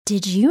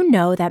Did you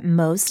know that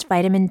most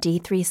vitamin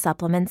D3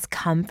 supplements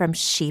come from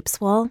sheep's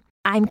wool?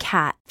 I'm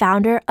Kat,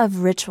 founder of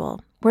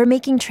Ritual. We're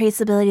making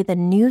traceability the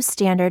new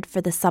standard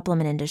for the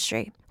supplement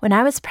industry. When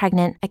I was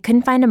pregnant, I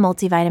couldn't find a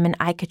multivitamin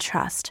I could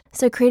trust,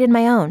 so I created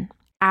my own.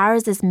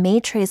 Ours is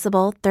made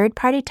traceable,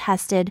 third-party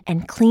tested,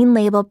 and clean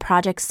label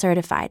project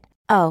certified.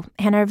 Oh,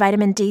 and our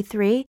vitamin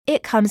D3,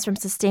 it comes from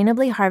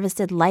sustainably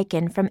harvested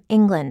lichen from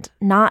England,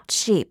 not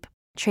sheep.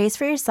 Trace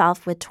for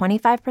yourself with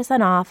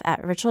 25% off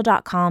at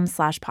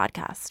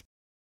ritual.com/podcast.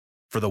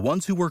 For the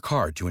ones who work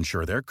hard to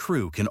ensure their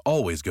crew can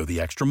always go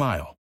the extra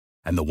mile,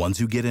 and the ones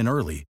who get in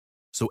early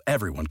so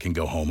everyone can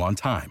go home on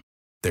time,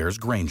 there's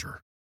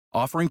Grainger,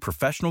 offering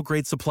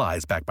professional-grade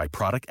supplies backed by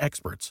product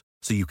experts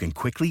so you can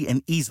quickly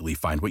and easily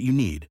find what you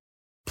need.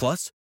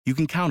 Plus, you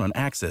can count on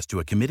access to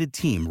a committed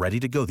team ready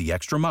to go the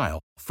extra mile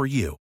for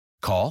you.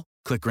 Call,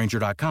 click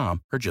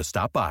Grainger.com, or just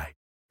stop by.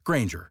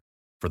 Grainger,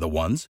 for the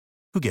ones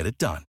who get it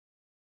done.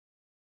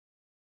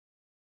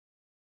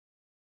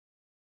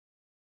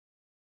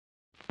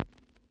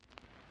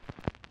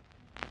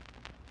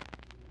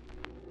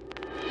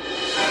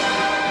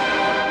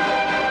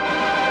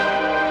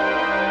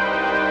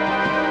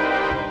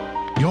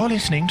 You're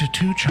listening to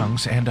Two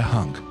Chunks and a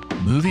Hunk,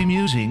 movie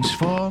musings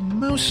for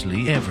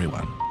mostly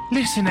everyone.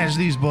 Listen as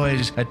these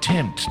boys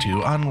attempt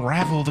to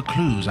unravel the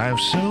clues I have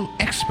so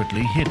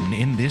expertly hidden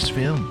in this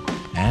film.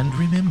 And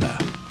remember,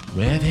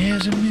 where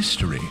there's a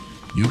mystery,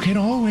 you can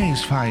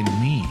always find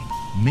me,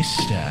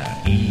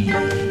 Mr. E.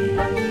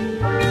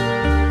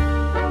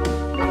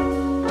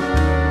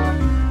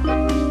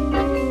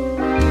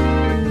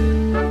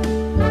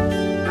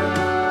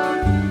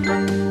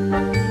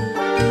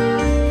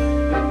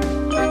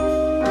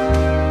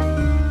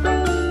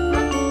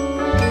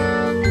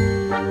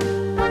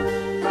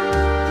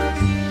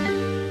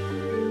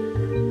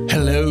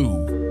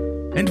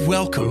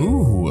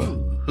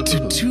 Welcome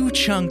to Two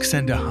Chunks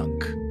and a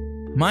Hunk.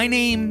 My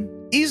name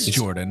is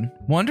Jordan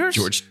Wonders.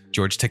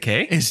 George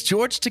Takei is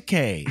George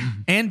Takei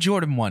and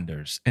Jordan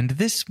Wonders. And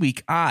this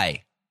week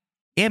I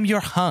am your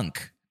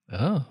hunk.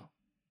 Oh.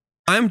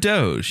 I'm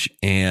Doge,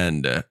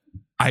 and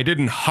I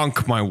didn't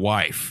hunk my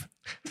wife.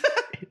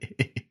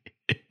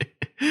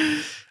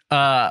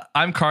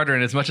 I'm Carter,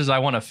 and as much as I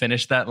want to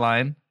finish that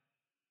line,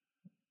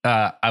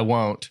 I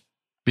won't,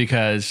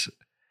 because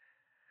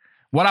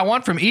what I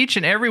want from each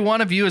and every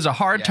one of you is a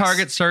hard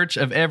target search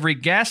of every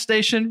gas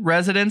station,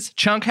 residence,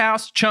 chunk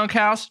house, chunk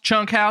house,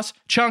 chunk house,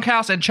 chunk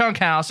house, and chunk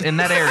house in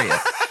that area.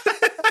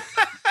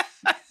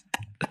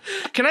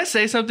 Can I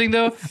say something,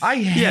 though? I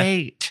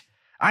hate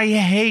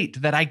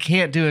that I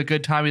can't do a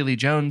good Tommy Lee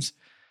Jones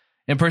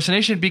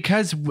impersonation,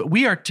 because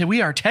we are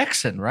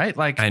Texan, right?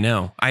 Like, I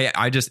know.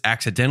 I just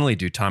accidentally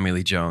do Tommy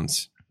Lee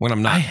Jones when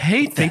I'm not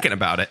thinking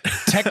about it.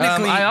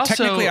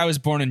 Technically, I was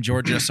born in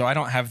Georgia, so I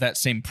don't have that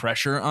same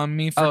pressure on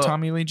me for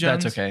Tommy Lee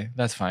Jones. That's okay.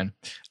 That's fine.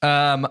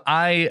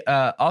 I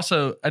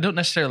don't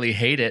necessarily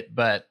hate it,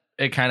 but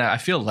I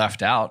feel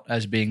left out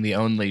as being the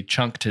only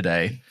chunk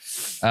today.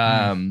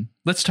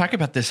 Let's talk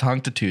about this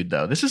hunkitude,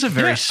 though. This is a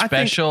very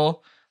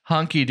special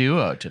hunky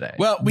duo today.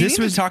 Well, we need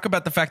to talk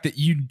about the fact that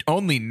you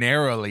only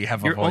narrowly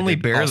have avoided only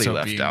barely also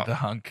left being out the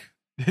hunk.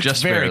 It's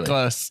just very barely.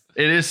 close.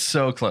 It is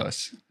so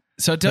close.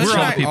 So Doug and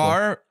I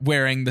are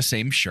wearing the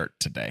same shirt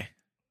today.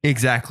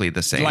 Exactly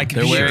the same. Like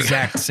the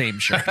exact same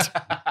shirt.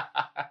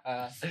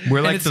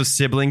 We're like those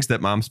siblings that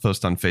moms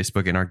post on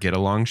Facebook in our get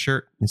along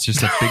shirt. It's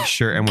just a big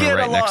shirt and we're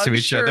right next to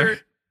each other.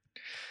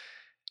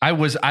 I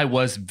was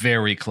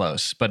very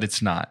close, but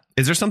it's not.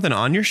 Is there something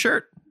on your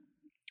shirt?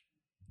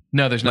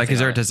 No, there's nothing. Like, is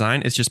there a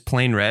design? It's just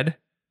plain red?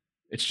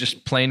 It's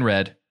just plain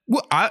red.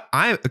 Well,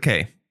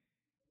 okay.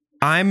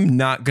 I'm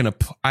not going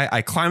to,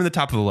 I climb the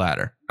top of the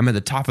ladder. I'm at the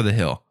top of the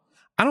hill.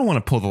 I don't want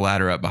to pull the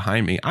ladder up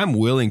behind me. I'm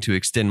willing to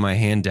extend my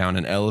hand down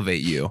and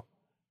elevate you,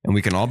 and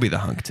we can all be the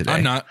hunk today.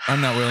 I'm not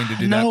willing to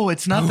do that. No,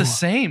 it's not the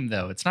same,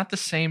 though. It's not the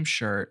same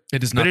shirt.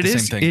 It is not the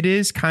same thing. It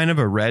is kind of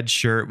a red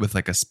shirt with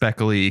like a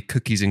speckly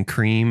cookies and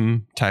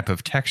cream type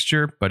of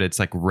texture, but it's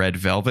like red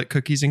velvet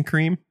cookies and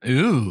cream.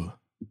 Ooh.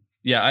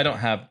 Yeah, I don't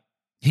have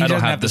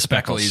the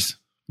speckles.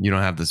 You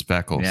don't have the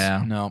speckles.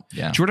 Yeah. No.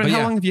 Yeah. Jordan,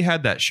 how long have you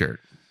had that shirt?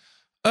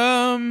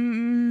 A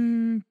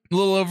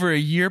little over a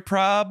year,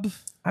 prob.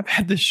 I've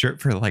had this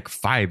shirt for like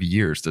 5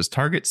 years. Does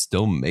Target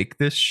still make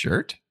this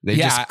shirt? They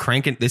just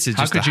crank it. This is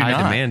just a high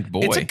demand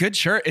boy. It's a good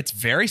shirt. It's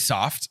very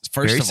soft.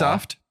 Very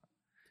soft.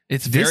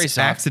 It's very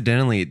soft.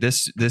 Accidentally,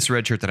 this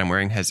red shirt that I'm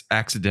wearing has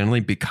accidentally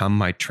become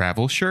my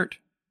travel shirt,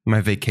 my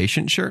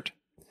vacation shirt.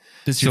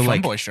 This is your fun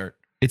boy shirt.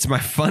 It's my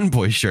fun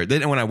boy shirt.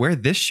 Then when I wear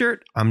this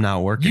shirt, I'm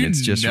not working. It's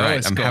just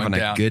right. I'm having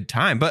a good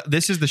time. But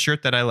this is the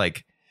shirt that I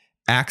like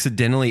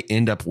accidentally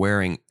end up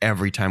wearing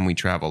every time we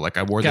travel. Like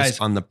I wore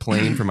this on the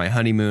plane for my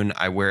honeymoon.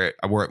 I wore it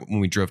when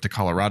we drove to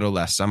Colorado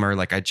last summer.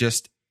 Like I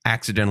just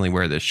accidentally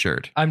wear this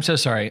shirt. I'm so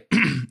sorry.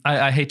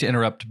 I hate to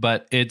interrupt,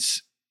 but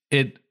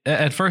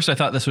at first I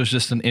thought this was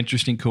just an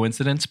interesting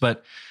coincidence,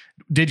 but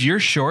did your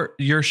shirts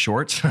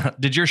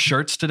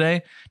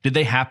today, did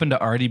they happen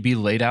to already be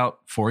laid out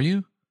for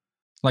you?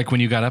 Like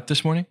when you got up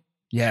this morning?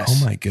 Yes.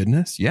 Oh my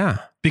goodness. Yeah.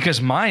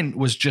 Because mine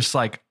was just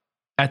like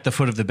at the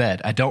foot of the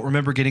bed. I don't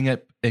remember getting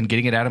it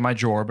out of my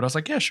drawer, but I was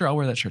like, yeah, sure, I'll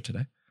wear that shirt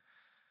today.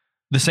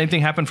 The same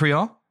thing happened for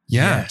y'all?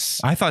 Yes.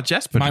 I thought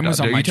Jess put mine it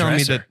was out on there. my You telling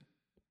me dresser.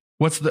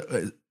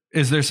 that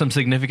is there some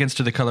significance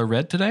to the color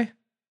red today?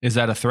 Is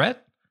that a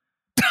threat?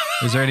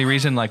 Is there any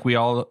reason like we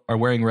all are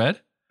wearing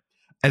red?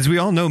 as we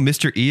all know,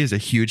 Mr. E is a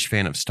huge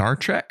fan of Star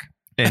Trek,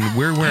 and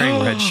we're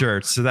wearing red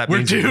shirts, so that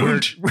means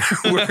doomed.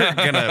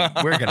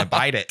 we're gonna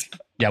bite it.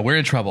 Yeah, we're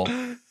in trouble.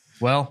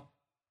 Well,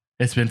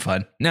 it's been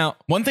fun. Now,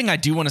 one thing I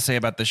do want to say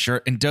about this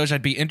shirt, and Doge,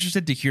 I'd be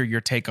interested to hear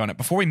your take on it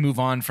before we move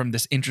on from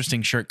this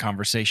interesting shirt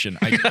conversation.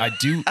 I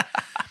do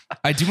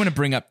want to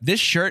bring up this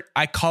shirt.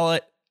 I call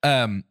it,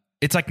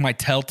 it's like my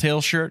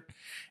telltale shirt.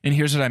 And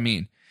here's what I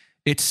mean.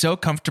 It's so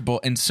comfortable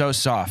and so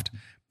soft.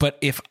 But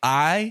if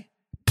I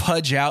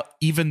pudge out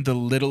even the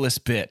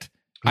littlest bit,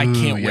 I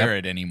can't wear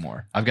it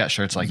anymore. I've got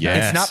shirts like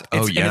Yes. that.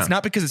 And it's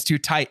not because it's too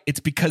tight. It's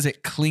because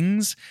it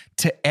clings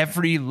to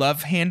every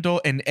love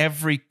handle and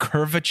every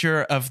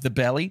curvature of the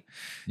belly.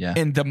 Yeah.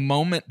 And the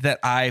moment that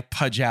I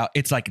pudge out,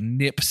 it's like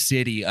Nip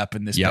City up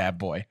in this bad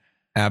boy.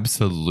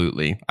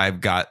 Absolutely. I've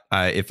got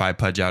if I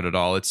pudge out at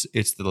all, it's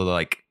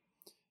the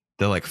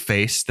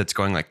face that's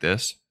going like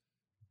this.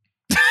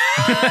 You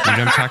know what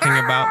I'm talking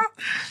about?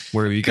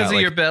 Where you got Because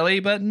of your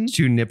belly button?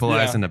 2 nipple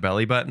eyes and a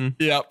belly button.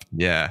 Yep.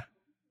 Yeah.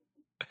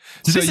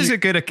 So this is a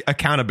good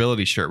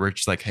accountability shirt where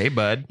it's like, hey,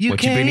 bud,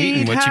 what you been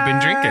eating? What you been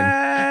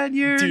drinking?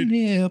 Your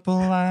nipple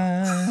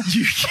line.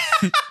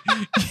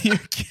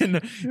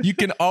 You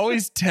can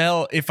always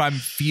tell if I'm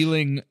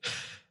feeling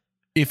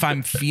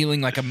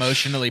like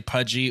emotionally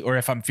pudgy or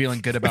if I'm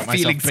feeling good about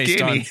myself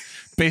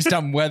based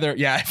on whether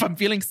if I'm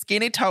feeling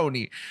skinny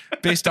Tony,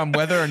 based on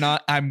whether or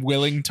not I'm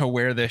willing to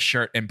wear this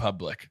shirt in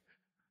public.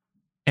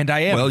 And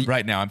I am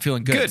right now. I'm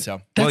feeling good.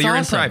 So you're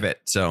in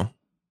private, so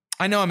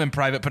I know I'm in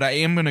private, but I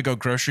am going to go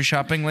grocery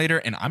shopping later,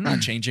 and I'm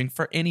not changing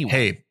for anyone.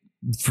 Hey,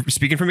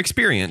 speaking from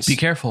experience, be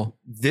careful.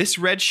 This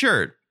red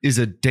shirt is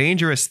a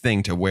dangerous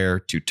thing to wear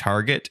to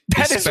Target,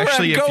 That is where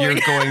especially I'm if going.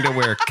 you're going to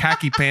wear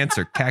khaki pants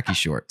or khaki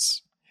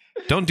shorts.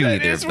 Don't do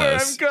either of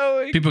those.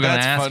 People are going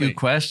to ask funny. you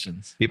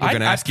questions. People are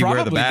going to ask you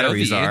where the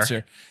batteries are.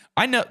 Answer.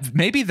 I know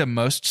maybe the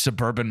most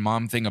suburban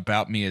mom thing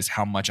about me is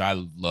how much I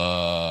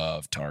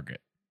love Target.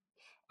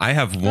 I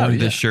have worn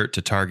this shirt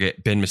to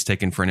Target, been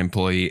mistaken for an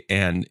employee,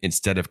 and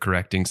instead of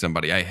correcting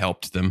somebody, I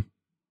helped them.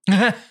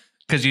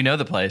 Because you know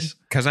the place.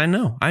 Because I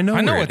know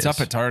what's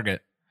up at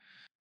Target.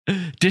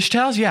 Dish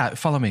towels? Yeah,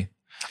 follow me.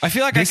 I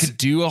feel like I could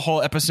do a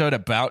whole episode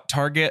about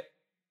Target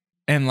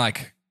and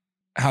like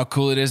how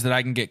cool it is that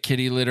I can get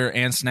kitty litter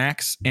and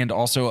snacks and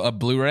also a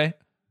Blu-ray.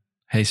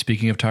 Hey,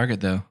 speaking of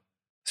Target, though,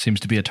 seems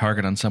to be a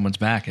target on someone's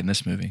back in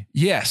this movie.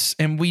 Yes,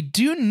 and we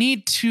do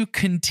need to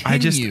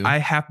continue.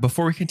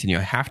 Before we continue,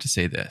 I have to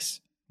say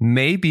this.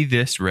 Maybe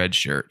this red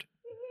shirt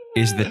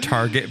is the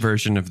Target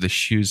version of the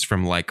shoes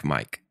from Like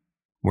Mike,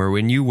 where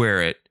when you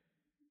wear it,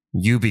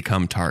 you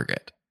become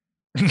Target.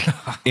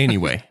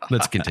 Anyway,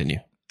 let's continue.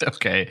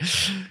 Okay.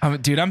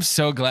 Dude, I'm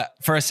so glad.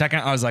 For a second,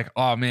 I was like,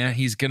 oh man,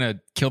 he's going to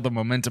kill the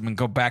momentum and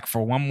go back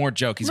for one more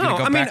joke. He's going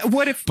to go back.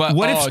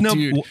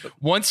 Dude,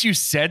 once you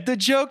said the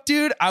joke,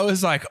 dude, I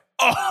was like,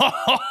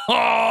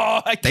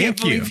 I can't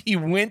believe he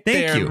went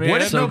there. Thank you. Man.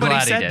 What if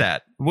nobody said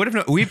that? What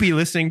if we'd be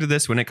listening to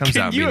this when it comes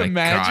out? Can you like,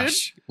 imagine?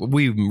 Gosh,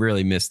 we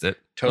really missed it.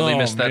 Totally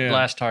missed that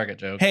last Target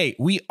joke. Hey,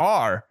 we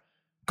are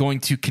going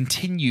to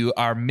continue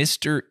our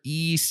Mr.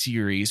 E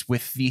series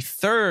with the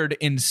third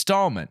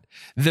installment,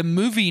 the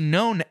movie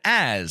known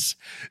as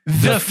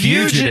The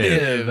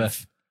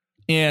Fugitive.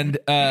 And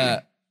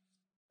I've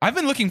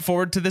been looking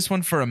forward to this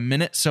one for a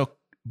minute. So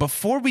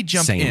before we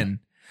jump in,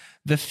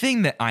 the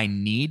thing that I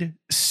need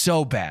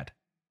so bad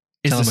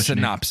is a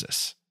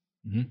synopsis.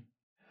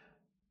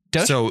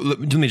 Mm-hmm. So let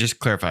me just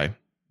clarify.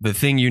 The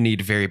thing you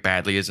need very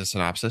badly is a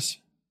synopsis?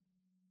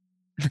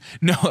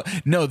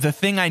 No, the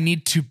thing I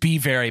need to be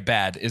very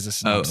bad is a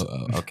synopsis.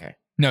 Okay.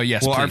 No,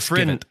 yes, well,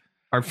 please,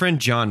 our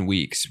friend John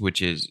Weeks,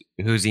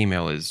 whose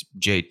email is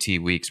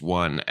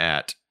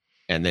jtweeks1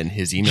 @, and then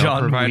his email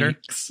John provider.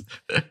 Weeks.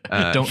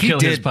 Don't kill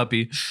his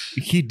puppy.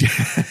 He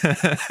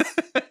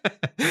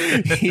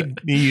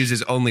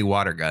uses only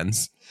water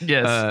guns.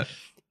 Yes.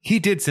 He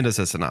did send us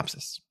a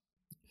synopsis.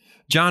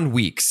 John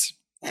Weeks.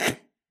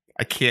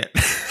 I can't.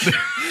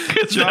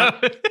 John,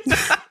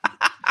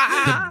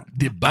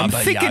 the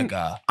Baba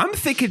Yaga. I'm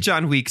thinking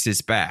John Weeks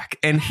is back,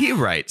 and he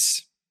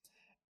writes,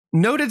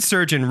 noted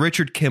surgeon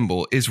Richard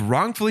Kimball is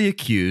wrongfully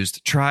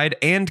accused, tried,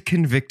 and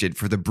convicted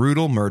for the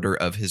brutal murder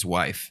of his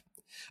wife.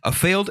 A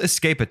failed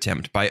escape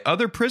attempt by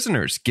other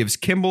prisoners gives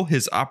Kimball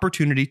his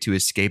opportunity to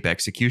escape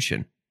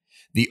execution.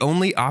 The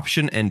only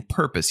option and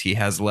purpose he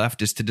has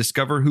left is to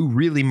discover who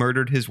really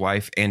murdered his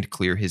wife and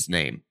clear his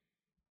name.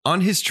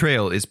 On his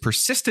trail is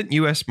persistent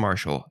U.S.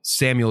 Marshal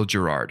Samuel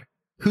Gerard,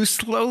 who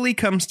slowly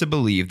comes to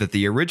believe that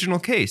the original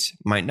case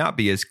might not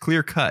be as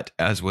clear-cut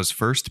as was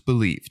first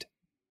believed.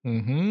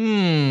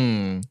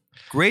 Mm-hmm.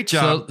 Great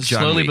job,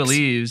 John slowly Weeks.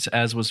 believes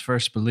as was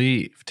first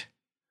believed.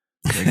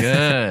 Very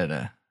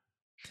good.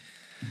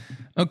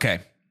 Okay.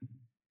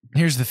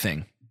 Here's the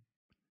thing.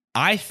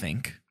 I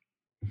think,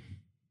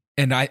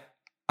 and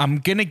I'm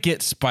gonna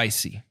get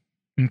spicy.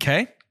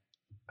 Okay.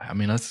 I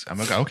mean,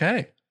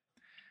 okay.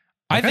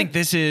 I think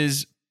this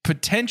is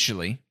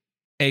potentially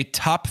a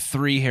top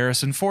 3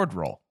 Harrison Ford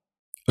role.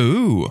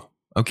 Ooh.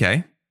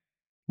 Okay.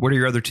 What are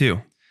your other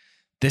 2?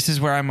 This is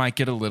where I might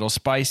get a little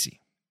spicy.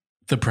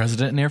 The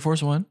President in Air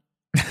Force One.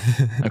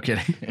 I'm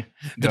kidding.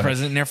 The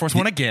President in Air Force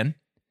One again.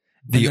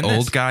 The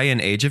old guy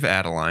in Age of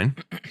Adeline.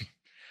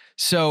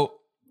 So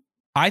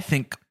I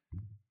think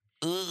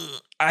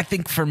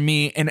for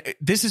me, and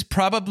this is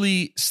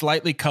probably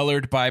slightly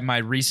colored by my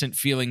recent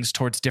feelings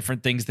towards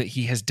different things that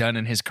he has done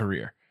in his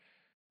career.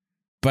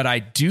 But I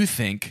do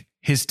think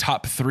his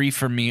top 3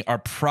 for me are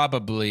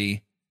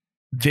probably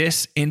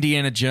this,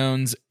 Indiana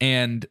Jones,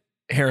 and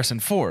Harrison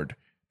Ford.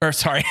 Or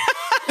sorry.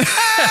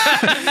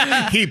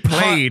 He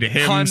played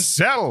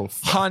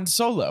himself. Han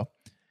Solo.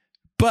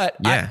 But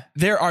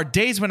there are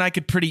days when I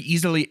could pretty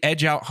easily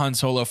edge out Han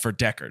Solo for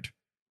Deckard.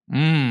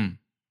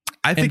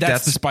 I think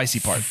that's the spicy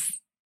part.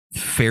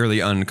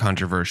 Fairly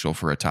uncontroversial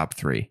for a top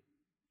 3.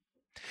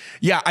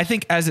 Yeah, I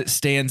think as it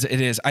stands,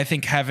 it is. I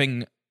think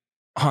having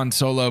Han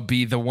Solo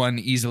be the one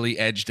easily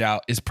edged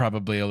out is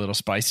probably a little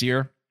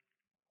spicier.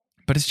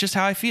 But it's just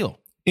how I feel.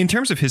 In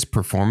terms of his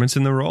performance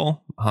in the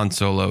role, Han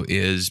Solo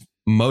is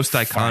most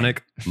iconic,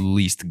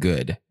 least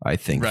good, I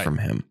think, from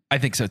him. I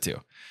think so too.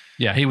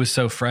 Yeah, he was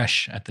so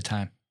fresh at the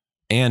time.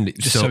 And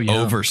just so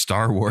over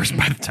Star Wars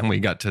by the time we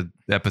got to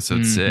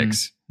episode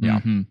 6. Yeah.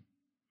 Mm-hmm.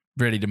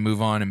 Ready to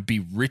move on and be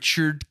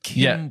Richard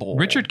Kimball. Yeah,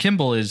 Richard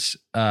Kimball is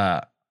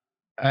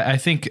I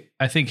think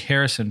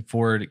Harrison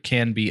Ford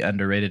can be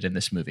underrated in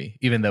this movie,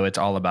 even though it's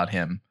all about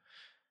him.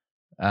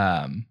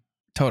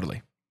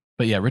 Totally.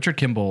 But yeah, Richard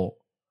Kimball,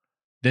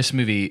 this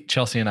movie,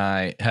 Chelsea and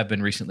I have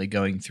been recently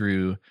going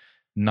through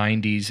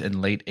 90s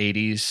and late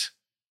 80s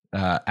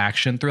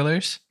action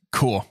thrillers.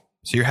 Cool.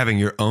 So you're having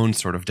your own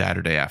sort of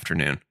Saturday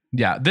afternoon.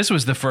 Yeah, this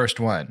was the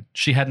first one.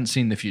 She hadn't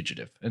seen The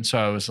Fugitive. And so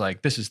I was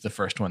like, this is the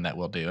first one that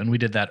we'll do. And we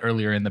did that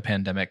earlier in the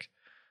pandemic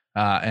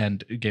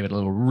and gave it a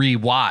little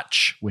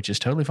rewatch, which is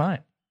totally fine.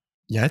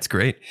 Yeah, it's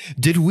great.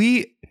 Did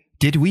we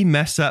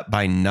mess up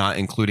by not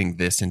including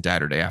this in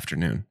Saturday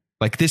afternoon?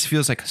 Like, this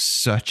feels like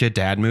such a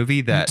dad movie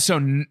that... So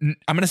I'm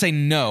going to say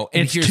no.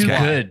 And it's too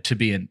good to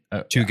be in...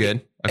 too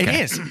good?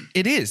 Okay.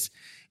 It is.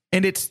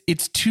 And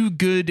it's too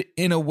good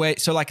in a way.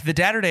 So like the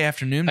Saturday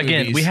afternoon movies...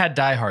 Again, we had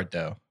Die Hard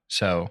though.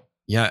 So...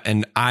 Yeah,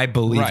 and I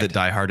believe that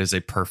Die Hard is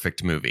a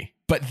perfect movie.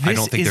 But I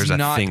don't think there's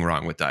a thing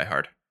wrong with Die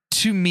Hard.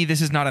 To me,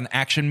 this is not an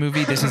action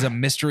movie. This is a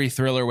mystery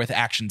thriller with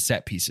action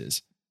set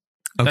pieces.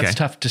 Okay. That's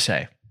tough to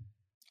say.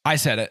 I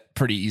said it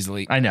pretty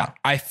easily. I know.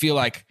 I feel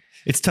like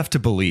it's tough to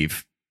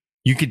believe.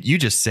 You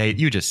just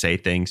say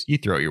things. You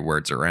throw your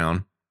words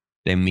around.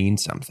 They mean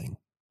something.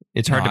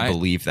 It's hard to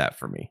believe that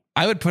for me.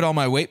 I would put all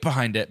my weight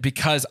behind it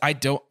because I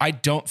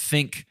don't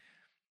think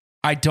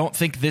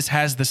this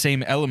has the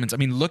same elements. I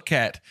mean, look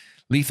at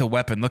Lethal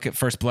Weapon, look at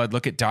First Blood,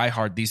 look at Die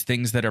Hard, these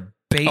things that are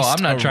based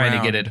I'm not trying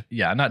to get it.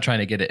 Yeah, I'm not trying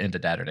to get it into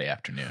Saturday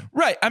afternoon.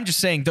 Right. I'm just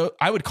saying, though,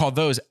 I would call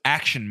those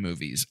action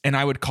movies, and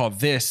I would call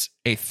this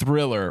a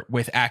thriller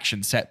with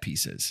action set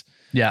pieces.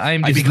 Yeah,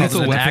 I think it's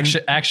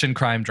an action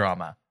crime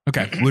drama.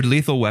 Okay. Would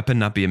Lethal Weapon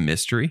not be a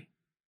mystery?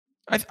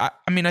 I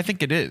mean, I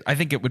think it is. I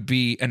think it would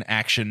be an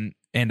action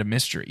and a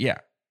mystery. Yeah.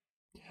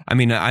 I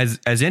mean,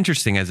 as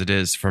interesting as it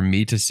is for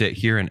me to sit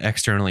here and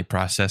externally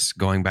process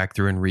going back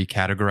through and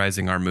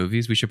recategorizing our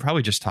movies, we should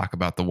probably just talk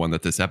about the one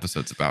that this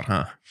episode's about,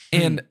 huh?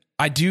 And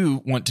I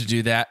do want to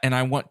do that. And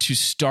I want to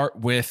start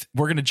with,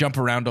 we're going to jump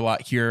around a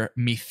lot here,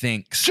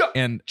 methinks.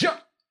 I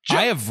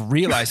have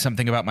realized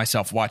something about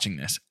myself watching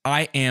this.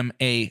 I am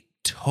a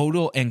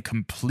total and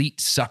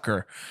complete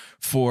sucker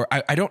for,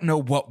 I don't know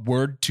what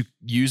word to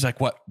use,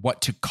 like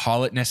what to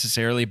call it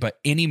necessarily, but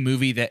any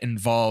movie that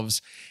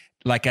involves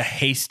like a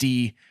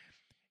hasty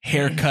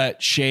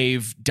haircut,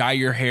 shave, dye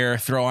your hair,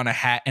 throw on a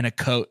hat and a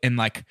coat, and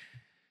like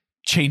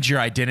change your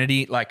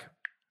identity. Like,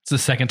 it's the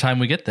second time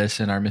we get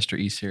this in our Mr.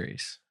 E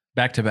series,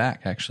 back to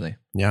back, actually.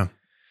 Yeah,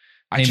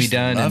 Amy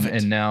Dunn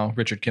and now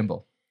Richard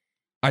Kimball.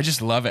 I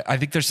just love it. I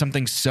think there's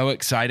something so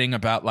exciting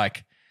about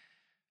like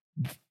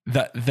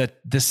the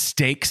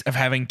stakes of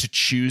having to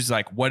choose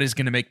like what is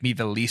going to make me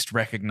the least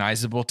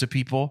recognizable to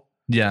people.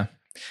 Yeah.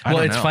 Well,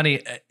 it's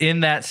funny.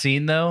 In that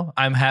scene, though,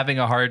 I'm having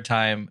a hard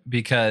time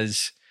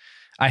because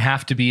I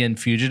have to be in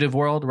Fugitive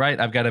World, right?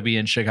 I've got to be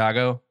in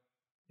Chicago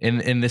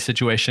in this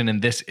situation.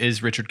 And this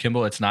is Richard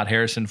Kimball. It's not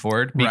Harrison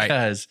Ford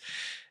because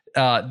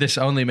this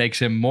only makes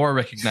him more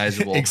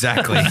recognizable.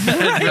 Exactly.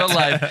 In real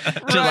life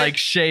to like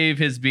shave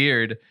his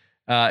beard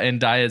and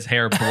dye his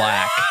hair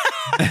black.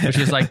 Which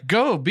is like,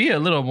 go be a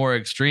little more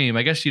extreme.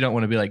 I guess you don't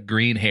want to be like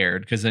green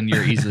haired because then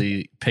you're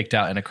easily picked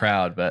out in a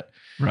crowd. But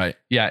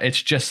yeah,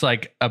 it's just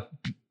like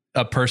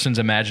a person's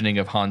imagining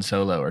of Han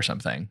Solo or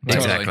something.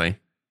 Exactly.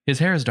 His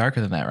hair is darker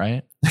than that,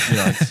 right?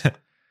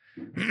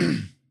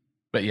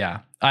 But yeah,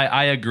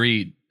 I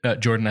agree,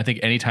 Jordan. I think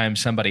anytime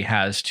somebody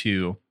has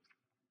to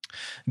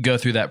go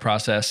through that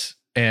process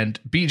and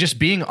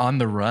being on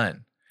the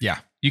run. Yeah.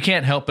 You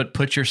can't help but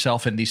put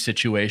yourself in these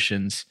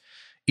situations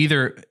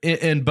either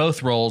in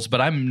both roles,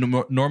 but I'm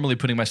normally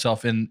putting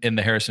myself in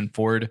the Harrison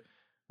Ford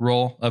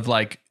role of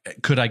like,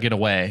 could I get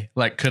away?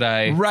 Like, could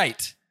I?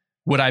 Right.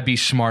 Would I be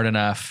smart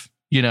enough?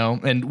 You know,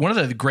 and one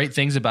of the great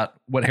things about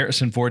what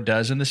Harrison Ford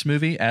does in this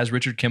movie as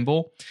Richard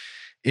Kimball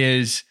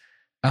is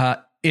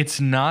it's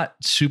not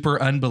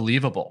super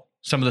unbelievable,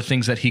 some of the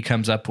things that he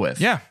comes up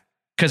with. Yeah.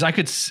 Because I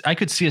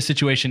could see a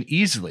situation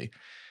easily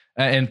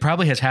and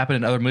probably has happened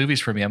in other movies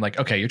for me. I'm like,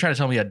 okay, you're trying to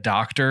tell me a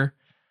doctor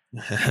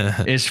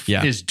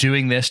is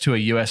doing this to a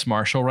U.S.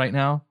 Marshal right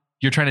now?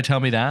 You're trying to tell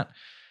me that?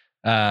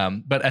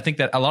 But I think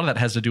that a lot of that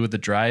has to do with the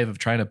drive of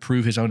trying to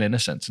prove his own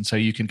innocence. And so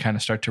you can kind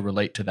of start to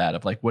relate to that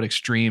of like, what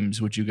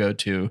extremes would you go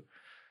to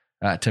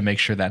make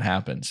sure that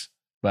happens?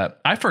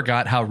 But I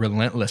forgot how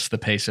relentless the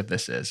pace of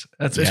this is.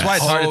 That's why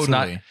it's hard. It's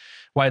not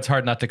why it's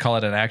hard not to call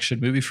it an action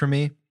movie for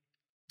me.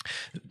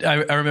 I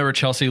remember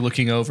Chelsea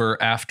looking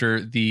over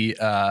after the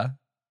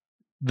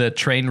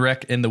train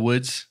wreck in the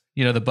woods.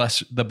 You know, the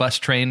bus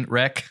train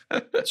wreck,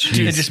 and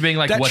just being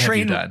like, "What have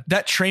you done?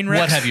 That train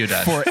wrecks. What have you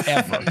done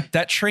forever?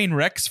 That train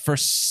wrecks for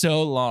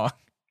so long.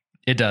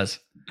 It does."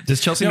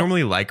 Does Chelsea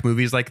normally like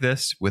movies like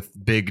this with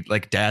big,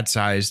 like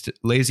dad-sized,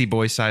 lazy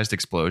boy-sized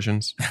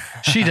explosions?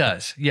 She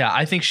does. Yeah,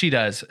 I think she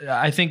does.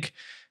 I think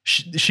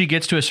she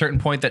gets to a certain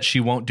point that she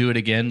won't do it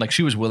again. Like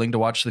she was willing to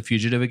watch The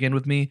Fugitive again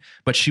with me,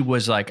 but she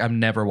was like, "I'm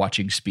never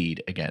watching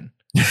Speed again,"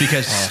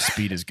 because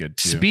Speed is good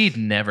too. Speed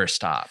never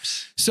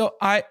stops. So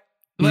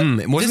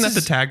wasn't that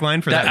the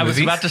tagline for that movie? I was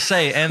about to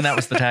say, and that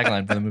was the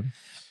tagline for the movie.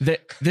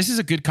 This is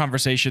a good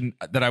conversation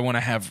that I want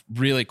to have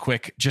really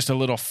quick, just a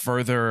little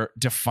further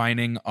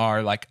defining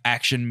our like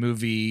action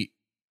movie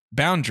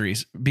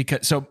boundaries.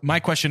 So my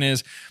question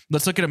is,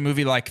 let's look at a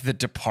movie like The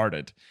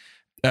Departed.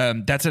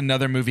 That's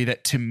another movie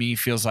that to me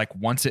feels like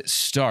once it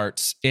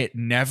starts, it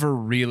never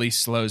really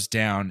slows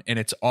down and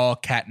it's all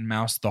cat and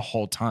mouse the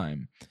whole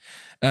time.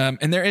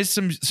 And there is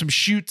some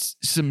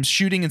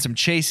shooting and some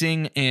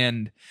chasing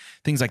and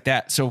things like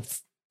that. So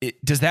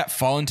does that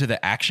fall into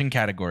the action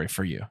category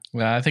for you?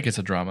 Well, I think it's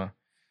a drama.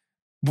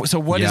 So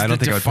what is the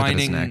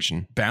defining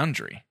action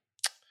boundary?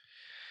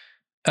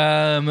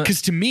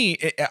 Because to me,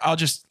 I'll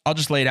just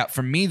lay it out.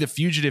 For me, The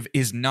Fugitive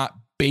is not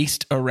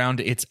based around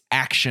its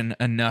action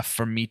enough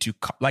for me to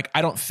like.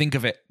 I don't think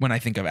of it when I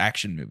think of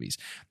action movies.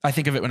 I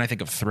think of it when I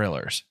think of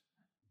thrillers.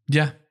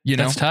 Yeah,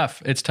 that's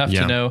tough. It's tough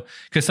to know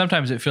because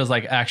sometimes it feels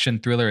like action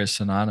thriller is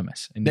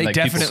synonymous. And they like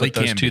definitely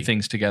put those two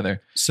things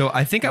together. So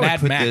I think I would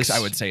put this. I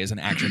would say is an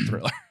action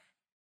thriller.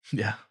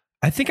 Yeah,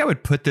 I think I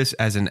would put this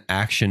as an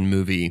action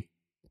movie,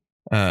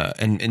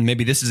 and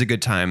maybe this is a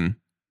good time.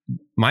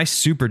 My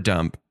super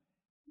dump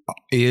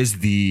is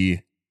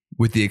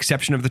with the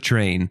exception of the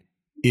train,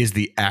 is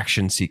the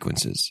action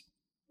sequences.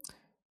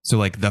 So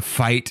like the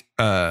fight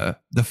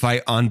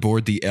on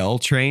board the L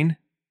train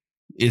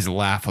is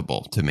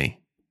laughable to me.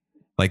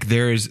 Like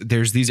there's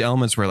these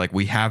elements where like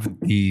we have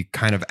the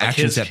kind of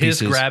action set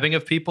pieces. His grabbing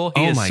of people,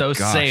 he is so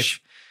safe.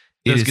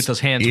 Get those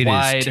hands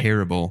wide. It is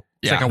terrible.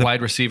 It's like a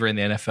wide receiver in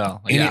the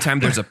NFL. Like, anytime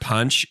there's a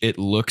punch, it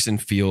looks and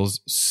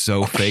feels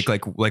so fake.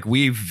 Like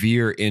we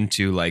veer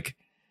into like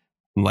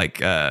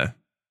a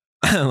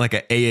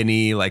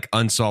A&E like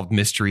unsolved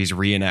mysteries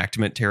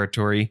reenactment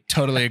territory.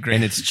 Totally agree.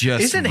 And it's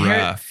just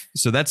rough.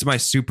 So that's my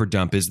super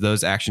dump is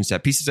those action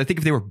set pieces. I think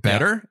if they were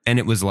better and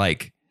it was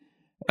like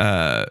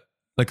a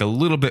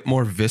little bit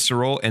more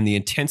visceral and the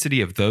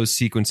intensity of those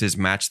sequences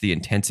match the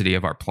intensity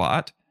of our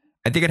plot,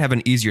 I think I'd have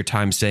an easier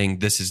time saying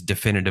this is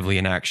definitively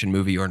an action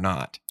movie or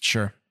not.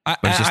 Sure.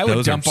 I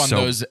would dump on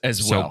those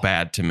as well. So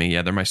bad to me.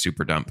 Yeah, they're my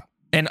super dump.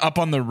 And up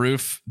on the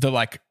roof,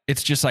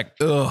 it's just like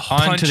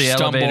onto the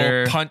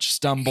elevator, punch,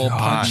 stumble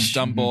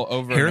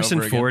over. Harrison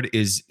and over Ford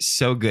again. is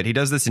so good. He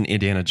does this in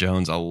Indiana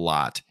Jones a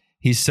lot.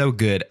 He's so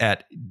good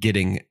at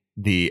getting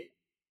the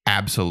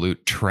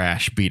absolute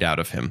trash beat out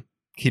of him.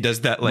 He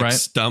does that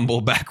stumble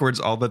backwards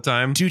all the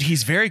time. Dude,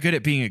 he's very good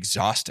at being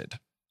exhausted.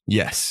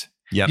 Yes.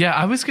 Yep.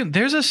 Yeah,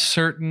 there's a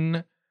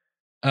certain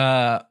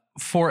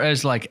for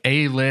as like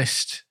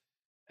A-list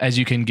as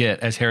you can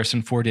get as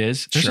Harrison Ford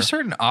is. There's a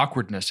certain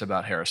awkwardness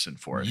about Harrison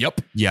Ford.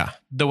 Yep. Yeah.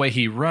 The way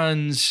he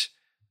runs,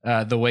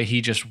 the way he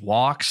just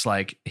walks,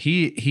 like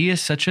he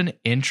is such an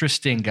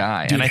interesting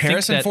guy. Dude, and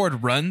Harrison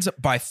Ford runs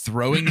by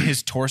throwing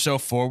his torso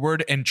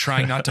forward and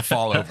trying not to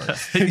fall over.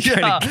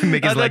 Trying to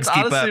make his legs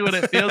keep up. That's honestly what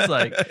it feels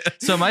like.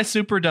 So my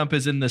super dump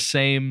is in the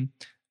same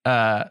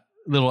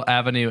little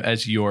avenue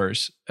as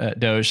yours,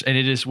 Doge, and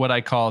it is what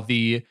I call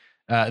the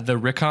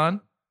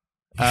Rickon.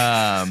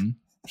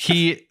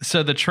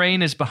 So the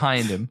train is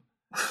behind him.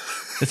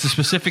 It's a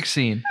specific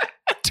scene.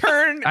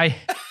 I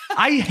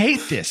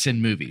hate this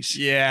in movies.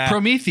 Yeah.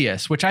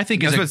 Prometheus, which I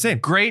think is a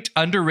great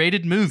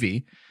underrated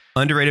movie.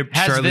 Underrated.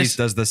 Charlize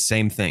does the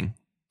same thing.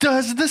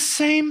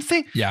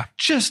 Yeah.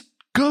 Just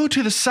go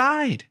to the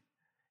side.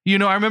 You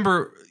know, I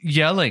remember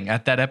yelling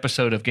at that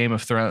episode of Game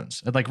of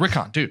Thrones. Like,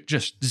 Rickon, dude,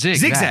 just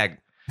zigzag.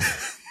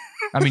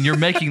 I mean, you're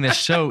making this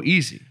so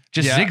easy.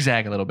 Just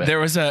zigzag a little bit. There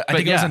was I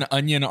think it was an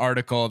Onion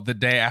article the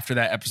day after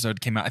that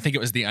episode came out. I think it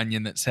was the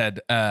Onion that said,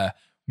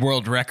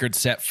 world record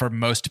set for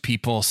most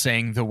people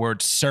saying the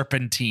word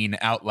serpentine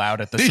out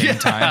loud at the same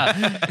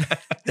time.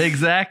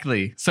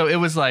 Exactly. So it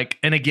was like,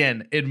 and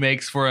again, it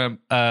makes for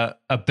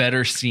a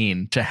better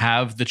scene to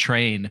have the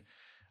train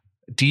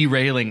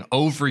derailing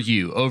over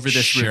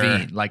this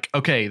ravine. Like,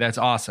 okay, that's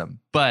awesome.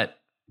 But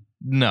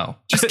no.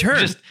 Just turn.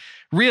 Just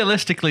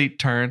realistically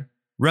turn.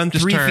 Run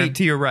 3 feet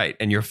to your right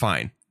and you're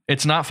fine.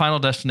 It's not Final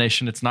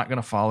Destination. It's not going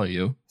to follow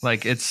you.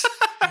 Like it's,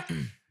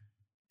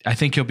 I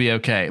think you'll be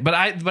okay. But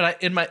I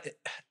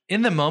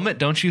in the moment,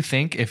 don't you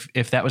think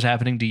if that was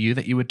happening to you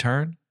that you would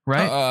turn?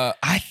 Right?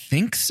 I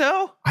think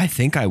so. I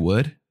think I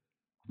would.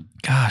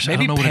 Gosh,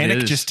 maybe I don't know panic what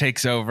it is. just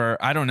takes over.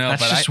 I don't know.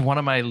 That's just one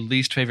of my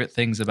least favorite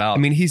things about. I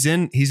mean, he's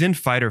in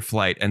fight or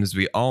flight, and as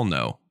we all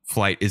know,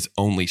 flight is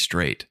only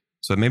straight.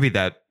 So maybe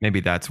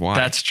that's why.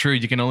 That's true.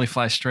 You can only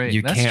fly straight.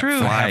 You that's can't true.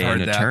 fly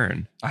in a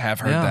turn. I have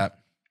heard that.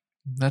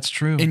 That's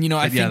true. And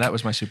I think that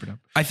was my super dump.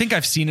 I think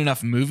I've seen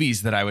enough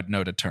movies that I would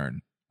know to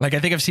turn. Like, I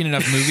think I've seen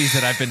enough movies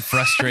that I've been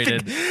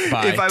frustrated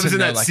by. If I was in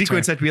that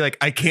sequence, turn. I'd be like,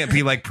 I can't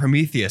be like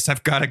Prometheus.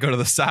 I've got to go to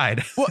the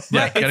side. Well,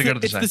 yeah, right. gotta go to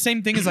the side. It's the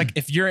same thing as like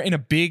if you're in a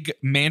big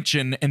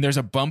mansion and there's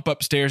a bump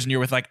upstairs and you're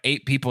with like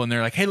 8 people and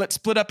they're like, hey, let's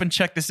split up and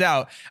check this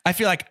out. I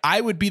feel like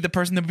I would be the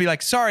person that would be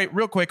like, sorry,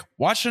 real quick,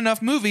 watched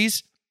enough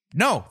movies.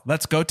 No,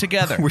 let's go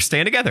together. We're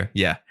staying together.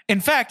 Yeah.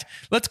 In fact,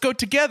 let's go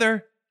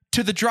together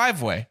to the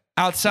driveway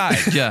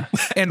outside. Yeah.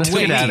 And let's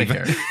get out of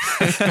here.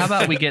 How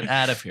about we get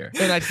out of here?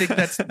 And I think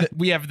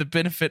we have the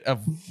benefit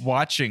of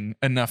watching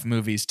enough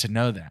movies to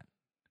know that.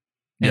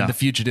 And The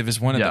Fugitive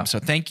is one of them. So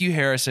thank you,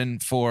 Harrison,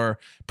 for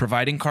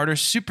providing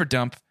Carter's super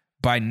dump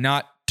by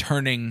not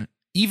turning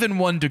even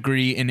 1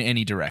 degree in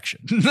any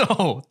direction.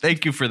 No,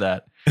 thank you for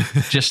that.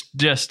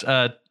 just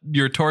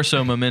your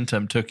torso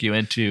momentum took you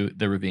into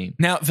the ravine.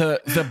 Now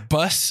the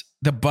bus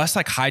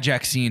like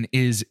hijack scene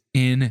is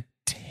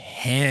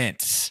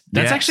intense.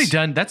 That's actually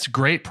done. That's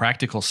great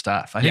practical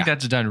stuff. I think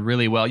that's done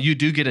really well. You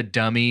do get a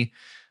dummy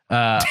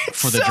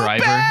for the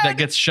driver that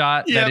gets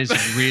shot. Yep. That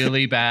is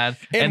really bad.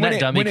 And that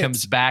dummy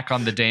comes back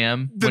on the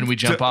dam when we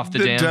jump off the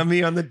dam. The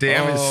dummy on the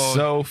dam is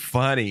so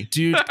funny.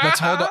 Dude,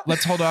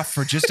 let's hold off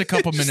for just a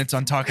couple minutes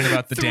on talking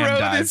about the dam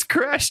dive. This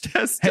crash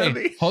test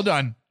dummy. Hey, hold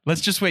on.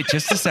 Let's just wait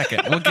just a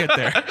second. We'll get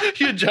there.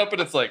 You jump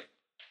and it's like...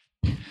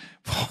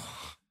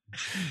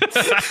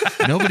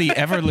 Nobody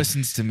ever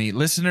listens to me.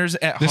 Listeners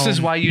at home. This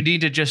is why you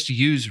need to just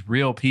use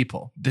real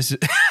people. This is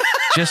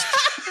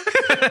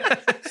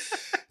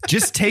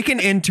just take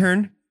an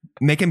intern,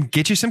 make him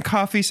get you some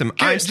coffee, some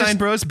Einstein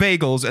Bros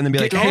bagels, and then be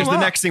like, here's the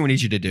next thing we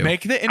need you to do.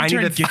 Make the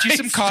intern get you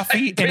some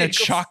coffee and a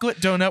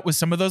chocolate donut with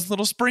some of those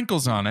little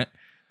sprinkles on it.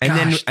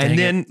 And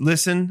then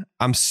listen,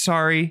 I'm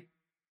sorry,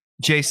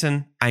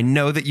 Jason. I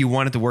know that you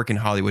wanted to work in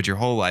Hollywood your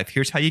whole life.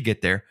 Here's how you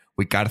get there.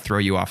 We got to throw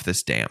you off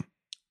this dam.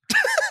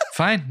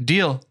 Fine.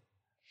 Deal.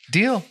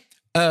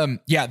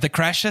 The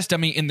crash test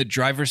dummy in the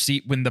driver's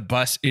seat when the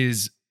bus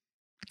is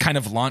kind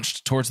of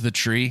launched towards the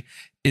tree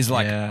is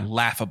like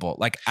laughable.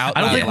 Like out.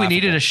 I don't think we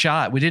needed a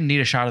shot. We didn't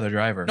need a shot of the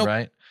driver,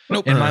 right?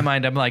 Nope. In my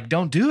mind, I'm like,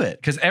 don't do it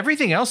because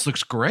everything else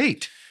looks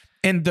great.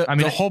 And the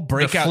whole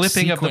breakout the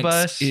flipping sequence of the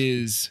bus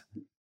is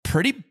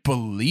pretty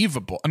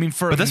believable. I mean,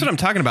 but that's what I'm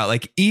talking about.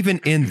 Like even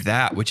in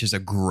that, which is a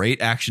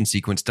great action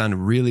sequence done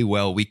really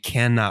well, we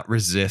cannot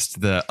resist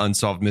the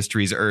Unsolved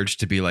Mysteries urge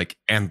to be like,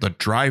 and the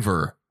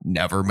driver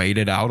never made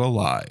it out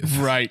alive.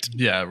 Right.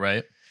 Yeah.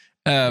 Right.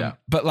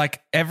 But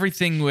like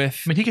everything with,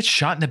 I mean, he gets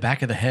shot in the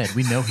back of the head.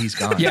 We know he's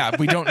gone. Yeah,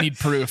 we don't need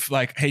proof.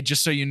 Like, hey,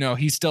 just so you know,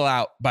 he's still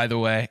out, by the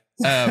way.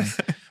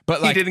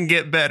 But like, he didn't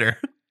get better.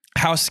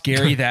 How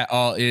scary that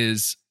all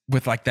is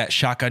with like that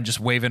shotgun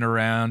just waving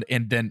around.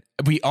 And then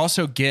we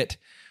also get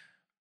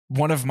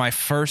one of my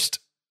first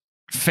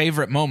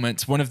favorite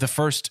moments, one of the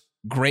first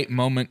great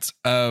moments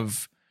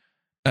of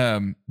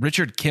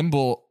Richard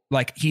Kimball.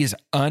 Like he is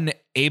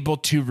unable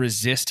to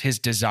resist his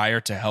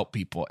desire to help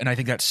people. And I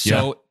think that's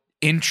so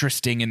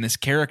interesting in this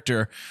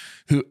character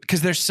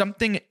because there's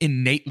something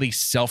innately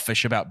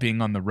selfish about being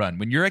on the run.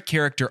 When you're a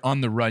character on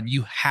the run,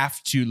 you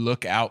have to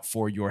look out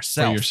for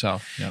yourself.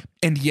 Yep.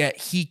 And yet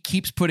he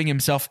keeps putting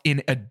himself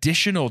in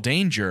additional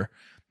danger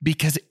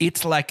because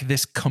it's like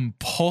this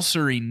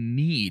compulsory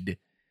need.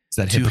 It's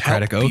that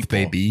Hippocratic oath,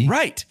 baby.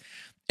 Right.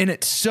 And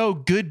it's so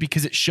good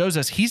because it shows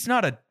us he's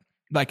not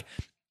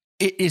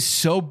it is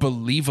so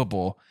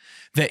believable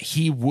that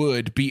he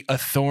would be a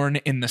thorn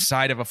in the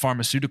side of a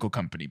pharmaceutical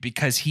company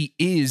because he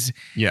is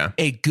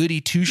a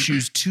goody two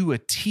shoes to a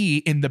T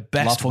in the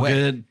best Lawful way.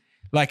 Good.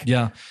 Like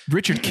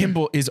Richard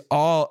Kimball is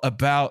all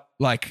about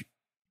like,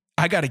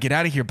 I got to get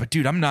out of here, but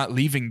dude, I'm not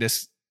leaving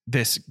this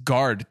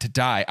guard to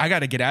die. I got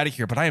to get out of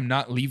here, but I am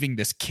not leaving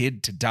this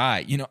kid to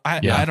die. You know,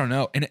 I don't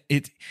know. And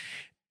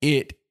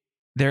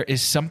there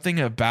is something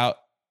about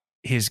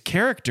his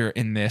character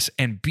in this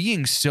and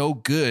being so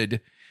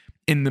good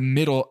in the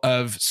middle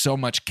of so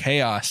much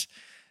chaos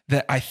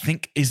that I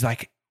think is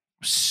like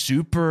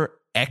super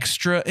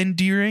extra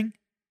endearing.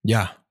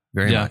 Yeah,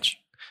 very much.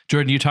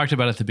 Jordan, you talked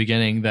about at the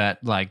beginning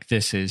that like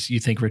you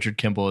think Richard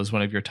Kimball is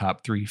one of your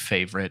top 3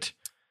 favorite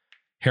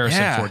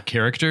Harrison Ford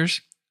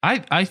characters.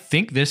 I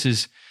think this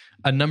is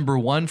a number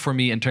one for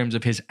me in terms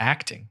of his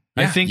acting.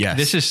 I think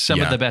this is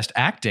some of the best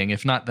acting,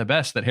 if not the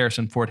best, that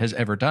Harrison Ford has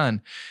ever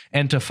done.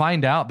 And to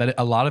find out that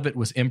a lot of it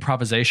was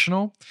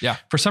improvisational. Yeah.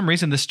 For some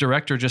reason, this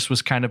director just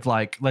was kind of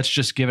like, let's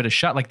just give it a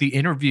shot. Like the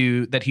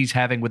interview that he's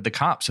having with the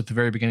cops at the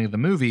very beginning of the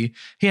movie,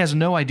 he has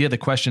no idea the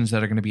questions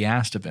that are going to be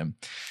asked of him.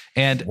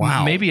 And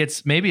maybe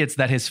it's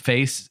that his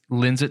face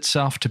lends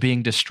itself to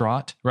being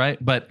distraught,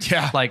 right? But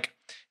like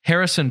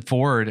Harrison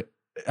Ford,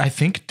 I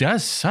think,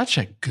 does such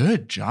a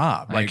good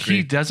job. Like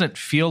he doesn't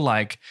feel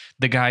like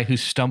the guy who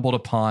stumbled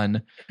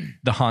upon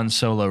the Han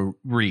Solo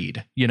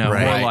read, you know,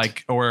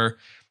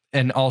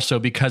 and also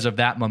because of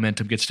that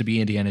momentum gets to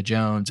be Indiana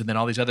Jones and then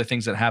all these other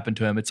things that happen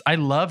to him. I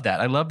love that.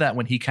 I love that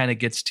when he kind of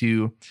gets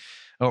to,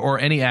 or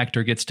any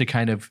actor gets to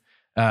kind of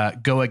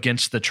go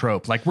against the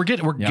trope. Like we're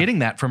getting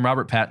that from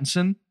Robert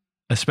Pattinson,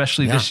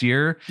 especially this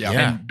year. Yeah.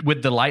 And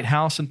with The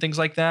Lighthouse and things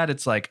like that,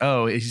 it's like,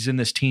 oh, he's in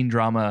this teen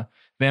drama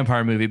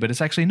vampire movie, but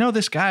it's actually, no,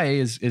 this guy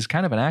is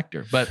kind of an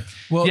actor. But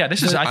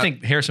this is, I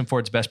think, Harrison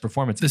Ford's best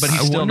performance, but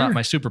he's still not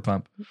my super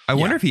pump. I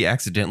wonder if he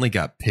accidentally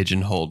got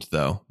pigeonholed,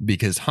 though,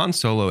 because Han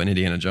Solo and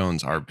Indiana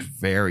Jones are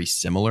very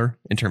similar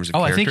in terms of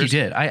characters. I think he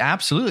did. I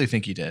absolutely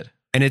think he did.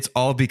 And it's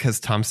all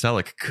because Tom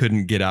Selleck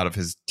couldn't get out of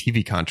his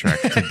TV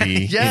contract to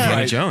be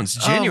Indiana Jones.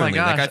 Genuinely.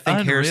 Oh my gosh, like, I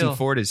think Harrison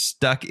Ford is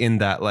stuck in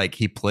that, like,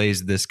 he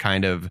plays this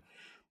kind of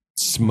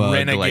smug,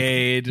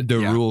 renegade, like, the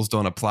rules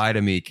don't apply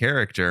to me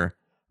character.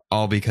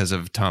 All because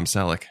of Tom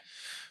Selleck.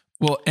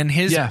 Well, and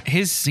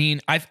his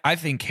scene, I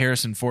think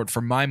Harrison Ford,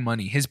 for my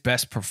money, his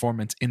best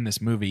performance in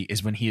this movie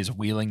is when he is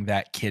wheeling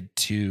that kid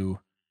to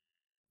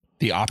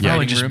the operating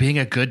room. And just being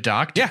a good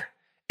doctor. Yeah.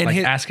 And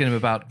like asking him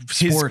about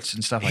sports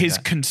and stuff like that. His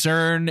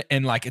concern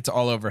and like it's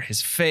all over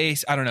his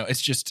face. I don't know. It's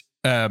just,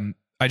 I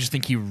just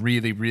think he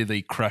really,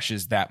 really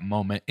crushes that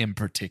moment in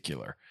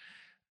particular.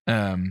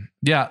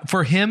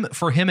 For him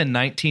in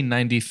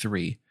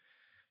 1993,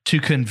 to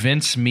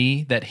convince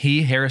me that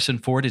Harrison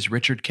Ford, is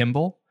Richard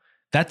Kimball,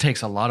 that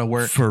takes a lot of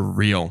work. For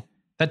real.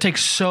 That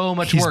takes so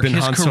much work. He's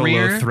been Han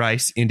Solo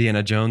thrice,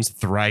 Indiana Jones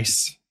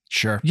thrice.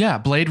 Sure. Yeah,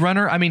 Blade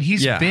Runner. I mean, he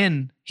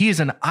is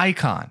an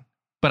icon,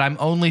 but I'm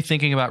only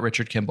thinking about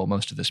Richard Kimball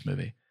most of this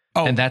movie.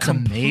 Oh, and that's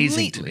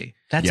amazing to me.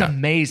 That's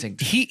amazing.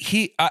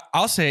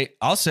 I'll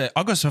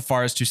go so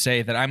far as to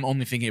say that I'm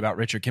only thinking about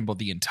Richard Kimball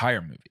the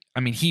entire movie.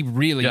 I mean, he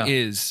really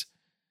is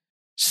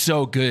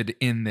so good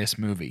in this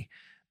movie.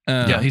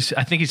 I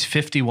think he's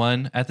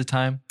 51 at the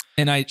time.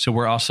 So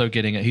we're also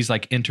getting he's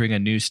like entering a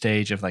new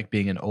stage of like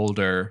being an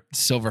older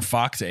Silver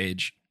Fox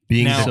age.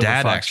 Being the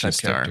dad action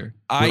star.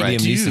 Liam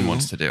Neeson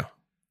wants to do.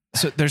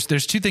 So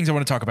there's two things I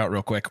want to talk about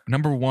real quick.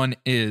 Number one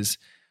is,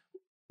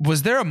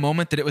 was there a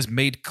moment that it was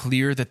made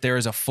clear that there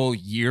is a full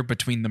year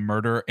between the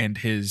murder and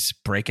his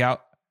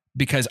breakout?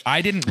 Because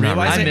I didn't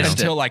realize it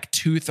until like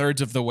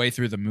 2/3 of the way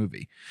through the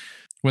movie.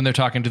 When they're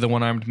talking to the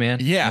one-armed man.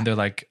 Yeah. And they're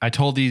like, I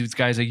told these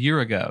guys a year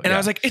ago. And I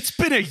was like, it's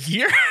been a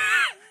year?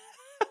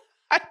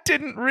 I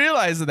didn't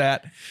realize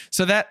that.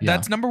 So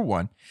that's number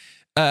one.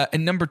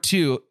 And number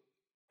two,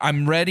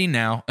 I'm ready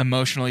now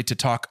emotionally to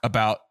talk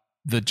about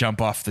the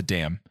jump off the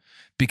dam,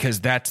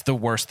 because that's the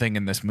worst thing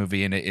in this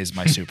movie, and it is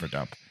my super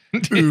dump.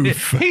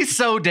 He's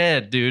so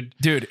dead, dude.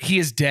 Dude, he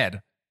is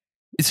dead.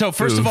 So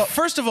first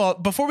of all,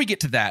 before we get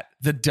to that,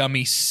 the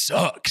dummy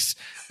sucks.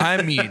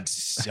 I mean,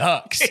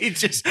 sucks. He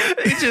just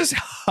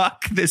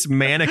huck this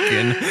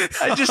mannequin.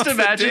 I just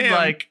imagine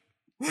like,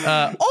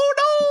 oh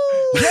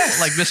no,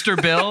 like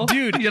Mr. Bill,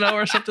 dude,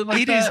 or something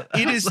like that.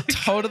 It is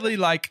totally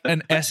like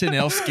an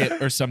SNL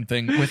skit or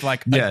something with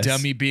like a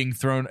dummy being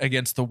thrown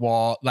against the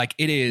wall. Like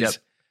it is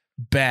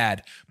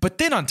bad. But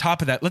then on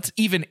top of that, let's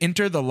even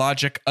enter the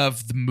logic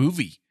of the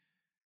movie.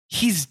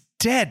 He's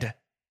dead.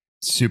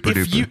 Super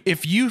duper.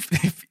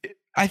 If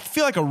I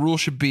feel like a rule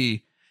should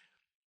be,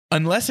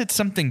 unless it's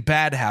something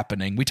bad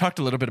happening, we talked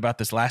a little bit about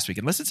this last week,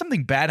 unless it's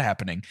something bad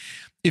happening,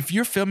 if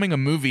you're filming a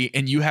movie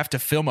and you have to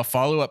film a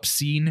follow-up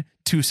scene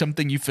to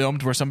something you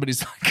filmed where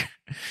somebody's like,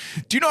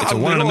 do you know how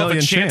little of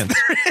a chance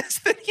there is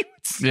that he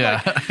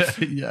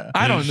would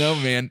I don't know,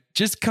 man.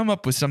 Just come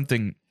up with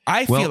something.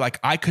 I feel like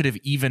I could have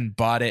even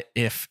bought it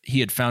if he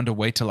had found a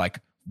way to like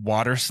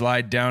water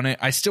slide down it.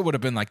 I still would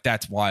have been like,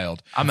 that's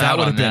wild. That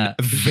would have been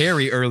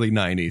very early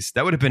 90s.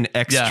 That would have been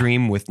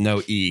extreme with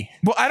no E.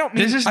 Well, I don't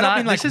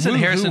mean like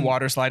Harrison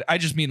water slide. I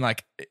just mean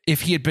like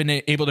if he had been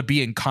able to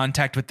be in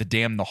contact with the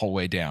dam the whole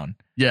way down.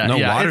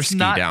 Water ski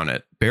down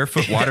it.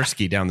 Barefoot water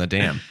ski down the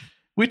dam.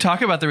 We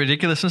talk about the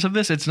ridiculousness of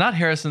this. It's not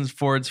Harrison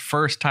Ford's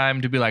first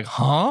time to be like,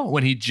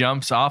 when he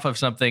jumps off of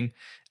something.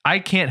 I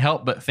can't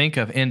help but think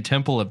of in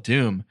Temple of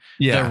Doom,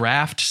 the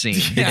raft scene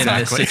in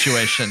this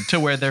situation, to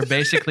where they're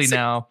basically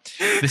now,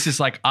 this is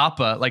like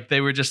Appa, like they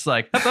were just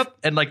like, up,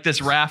 and like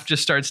this raft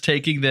just starts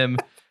taking them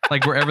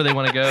like wherever they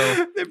want to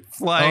go. They're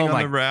flying on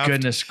the raft.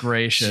 Goodness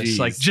gracious. Jeez.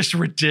 Like just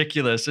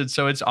ridiculous. And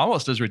so it's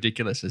almost as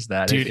ridiculous as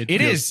that. Dude,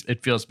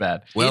 it feels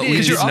bad. Well,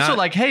 because you're also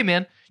like, hey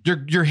man,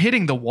 you're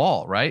hitting the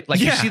wall, right? Like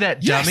you see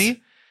that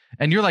dummy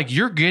and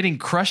you're getting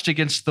crushed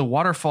against the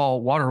water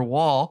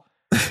wall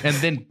and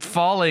then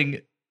falling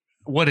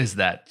what is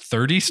that?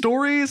 30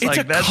 stories? It's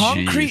a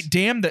concrete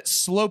dam that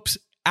slopes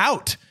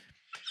out.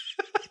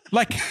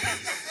 Like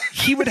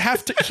he would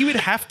have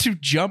to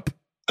jump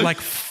like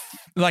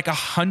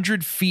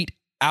 100 feet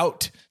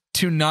out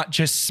to not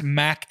just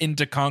smack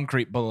into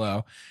concrete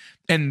below,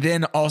 and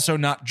then also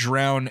not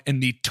drown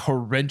in the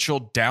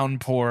torrential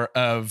downpour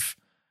of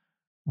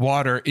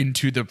water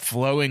into the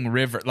flowing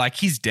river. Like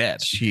he's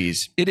dead.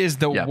 Jeez. It is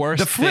the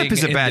worst. The flip thing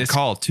is a bad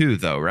call too,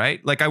 though,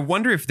 right? Like I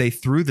wonder if they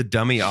threw the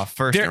dummy off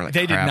first. Like,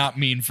 they did not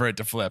mean for it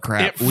to flip.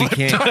 Crap. We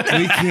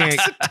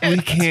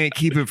can't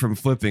keep it from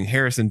flipping.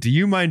 Harrison, do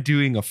you mind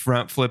doing a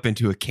front flip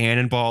into a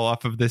cannonball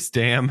off of this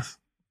dam?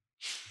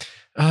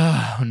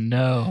 Oh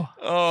no.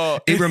 Oh,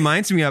 it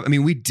reminds me of, I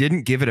mean, we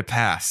didn't give it a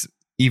pass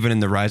even in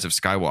The Rise of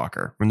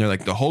Skywalker when they're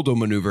like, the Holdo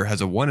maneuver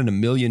has a 1 in a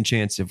million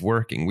chance of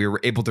working. We were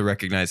able to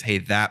recognize, hey,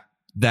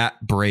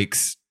 that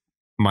breaks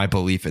my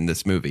belief in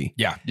this movie.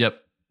 Yeah.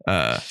 Yep.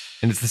 And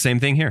it's the same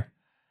thing here.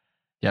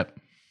 Yep.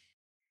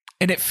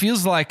 And it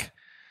feels like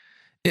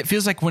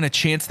when a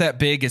chance that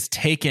big is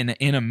taken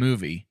in a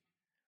movie,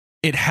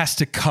 it has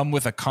to come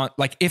with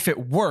like if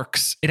it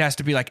works, it has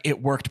to be like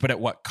it worked, but at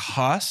what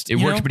cost? It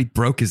worked, but he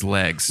broke his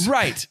legs.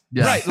 Right.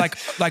 Yeah. Right.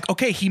 Like,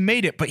 okay, he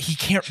made it, but he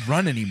can't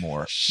run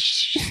anymore.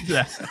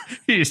 Yeah.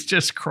 He's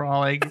just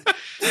crawling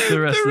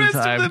the rest of the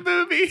time. Of the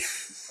movie.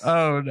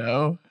 Oh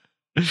no.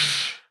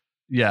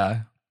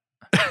 Yeah.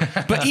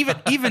 But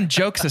even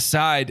jokes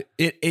aside,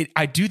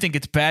 I do think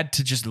it's bad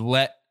to just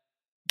let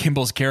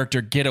Kimball's character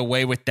get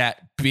away with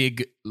that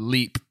big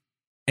leap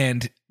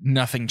and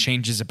nothing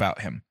changes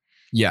about him.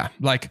 Yeah.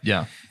 Like,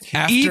 yeah.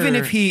 Even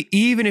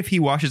if he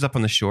washes up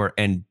on the shore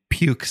and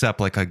pukes up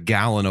like a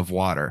gallon of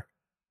water,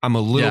 I'm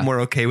a little more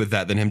okay with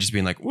that than him just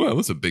being like, whoa,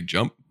 that's a big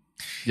jump.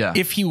 Yeah.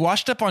 If he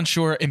washed up on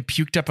shore and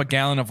puked up a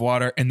gallon of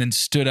water and then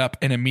stood up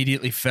and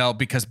immediately fell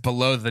because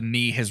below the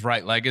knee his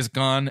right leg is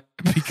gone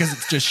because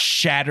it's just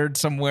shattered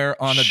somewhere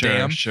on a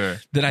dam,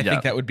 then I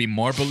think that would be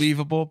more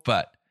believable.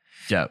 But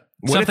yeah.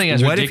 What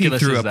if he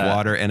threw up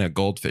water and a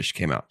goldfish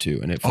came out too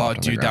and it flopped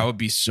on the ground? That would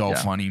be so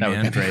funny,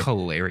 man. That'd be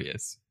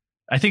hilarious.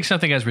 I think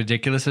something as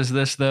ridiculous as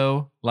this,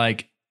 though,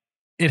 like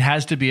it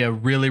has to be a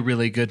really,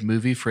 really good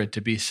movie for it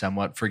to be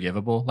somewhat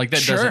forgivable. Like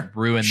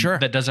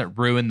that doesn't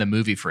ruin the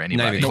movie for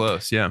anybody. Not even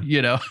close, yeah.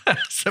 You know,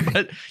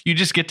 but you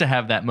just get to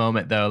have that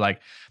moment though.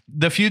 Like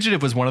The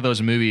Fugitive was one of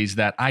those movies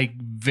that I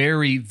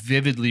very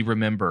vividly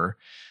remember.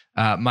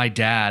 My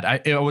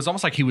dad, it was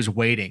almost like he was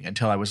waiting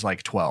until I was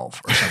like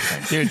 12 or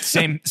something. Dude,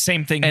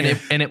 same thing.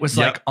 And it was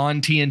like on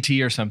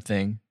TNT or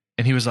something.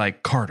 And he was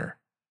like, Carter,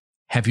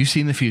 have you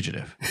seen The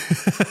Fugitive?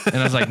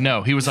 And I was like,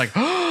 no. He was like,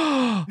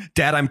 oh,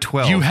 Dad, I'm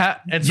 12. You have,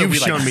 and so you've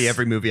shown me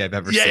every movie I've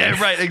ever seen.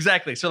 Yeah, right,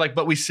 exactly. So like,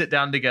 but we sit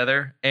down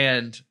together,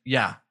 and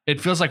yeah,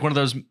 it feels like one of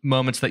those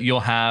moments that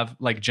you'll have,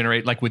 like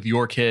generate, like with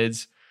your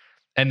kids,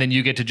 and then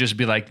you get to just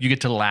be like, you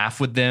get to laugh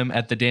with them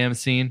at the damn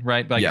scene,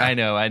 right? Like, I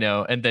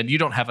know, and then you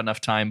don't have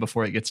enough time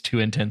before it gets too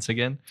intense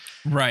again,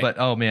 right? But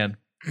oh man,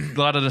 a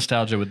lot of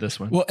nostalgia with this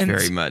one. Well, and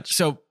very much.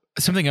 So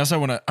something else I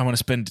want to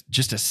spend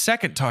just a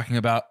second talking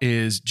about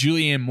is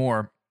Julianne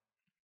Moore.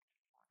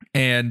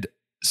 And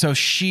so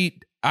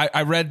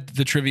I read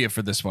the trivia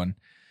for this one.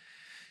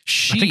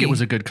 I think it was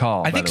a good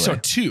call. I think so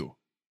too.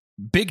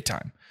 Big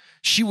time.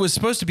 She was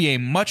supposed to be a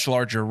much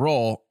larger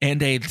role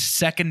and a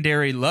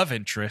secondary love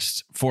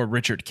interest for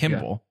Richard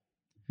Kimball.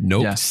 Yeah.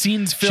 Nope. Yeah.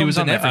 Scenes, films,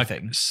 and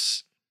everything.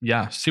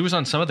 Yeah, she was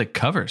on some of the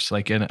covers,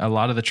 like in a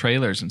lot of the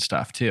trailers and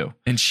stuff too.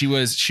 And she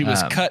was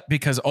cut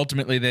because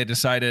ultimately they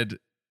decided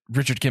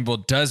Richard Kimball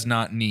does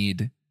not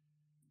need.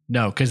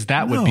 No, because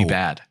that would be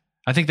bad.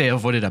 I think they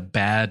avoided a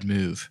bad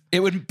move. It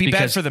would be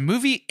bad for the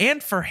movie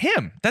and for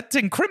him. That's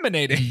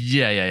incriminating.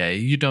 Yeah.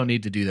 You don't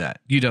need to do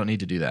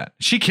that.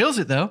 She kills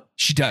it though.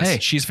 She does. Hey,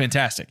 she's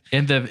fantastic.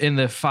 In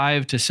the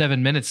 5 to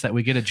 7 minutes that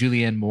we get of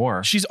Julianne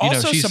Moore, she's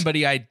also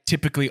somebody I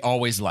typically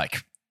always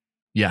like.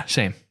 Yeah,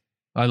 same.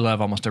 I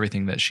love almost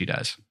everything that she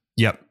does.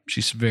 Yep.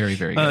 She's very,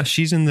 very good.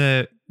 She's in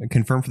the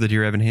confirmed for the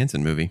Dear Evan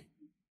Hansen movie.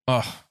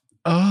 Oh.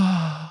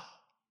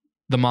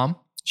 The mom?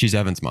 She's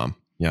Evan's mom.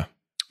 Yeah.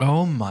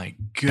 Oh my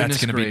goodness.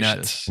 That's going to be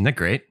nuts. Isn't that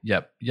great?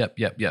 Yep.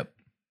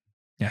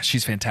 Yeah,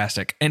 she's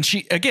fantastic. And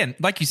she, again,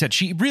 like you said,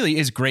 she really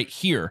is great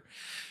here.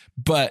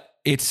 But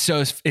it's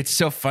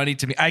so funny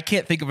to me. I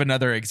can't think of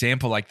another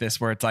example like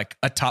this where it's like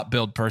a top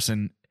billed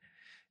person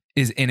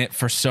is in it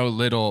for so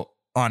little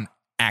on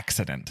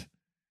accident.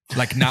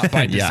 Like not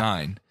by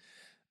design.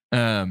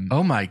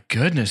 Oh my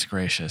goodness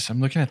gracious.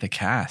 I'm looking at the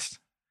cast.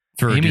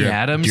 For Amy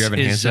Adams is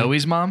Hansen?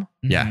 Zoe's mom?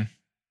 Yeah. Mm-hmm.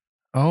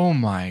 Oh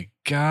my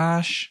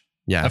gosh.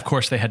 Yeah. Of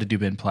course they had to do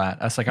Ben Platt.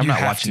 I was like, I'm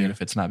not watching it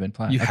if it's not Ben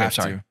Platt. You have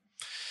to.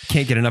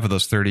 Can't get enough of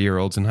those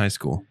 30-year-olds in high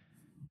school.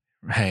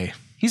 Hey.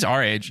 He's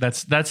our age.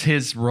 That's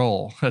his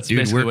role. That's Dude,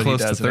 basically we're what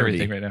close he does to and 30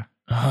 everything right now.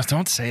 Oh,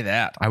 don't say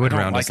that. I would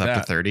round us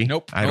up to 30.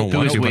 Nope. I don't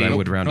want to, but I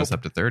would round us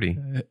up to 30.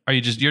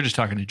 You're just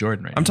talking to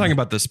Jordan right now. I'm talking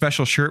about the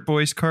special shirt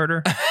boys,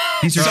 Carter.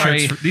 These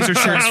are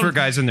shirts for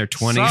guys in their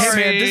 20s. Hey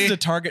man, this is a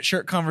Target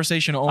shirt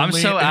conversation only. I'm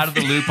so out of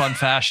the loop on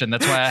fashion.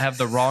 That's why I have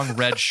the wrong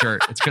red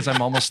shirt. It's because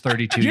I'm almost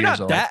 32 You're years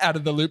not old. that out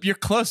of the loop. You're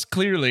close,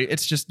 clearly.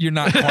 It's just you're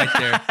not quite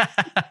there.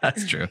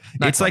 That's true.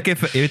 It's like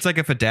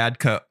if a dad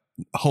cut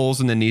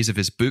holes in the knees of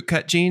his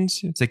bootcut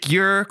jeans. It's like,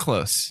 you're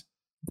close.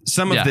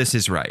 Some of this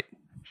is right.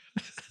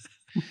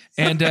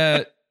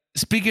 And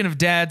speaking of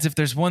dads, if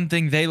there's one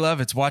thing they love,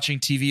 it's watching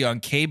TV on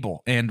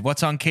cable. And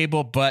what's on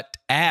cable but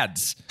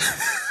ads?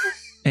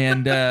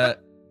 And I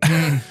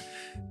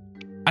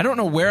don't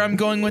know where I'm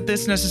going with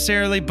this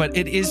necessarily, but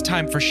it is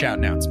time for shout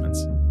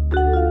announcements.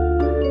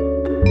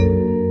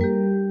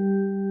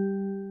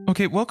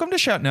 Okay, welcome to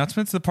Shout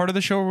Announcements, the part of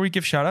the show where we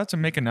give shout outs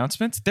and make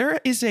announcements.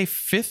 There is a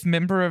 5th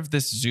member of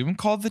this Zoom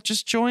call that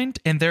just joined,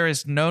 and there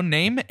is no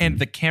name, and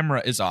the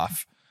camera is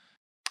off.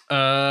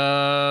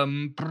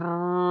 Can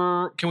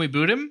we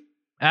boot him?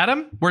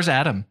 Adam? Where's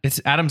Adam?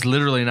 Adam's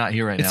literally not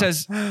here right now. It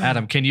says,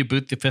 Adam, can you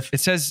boot the 5th? It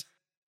says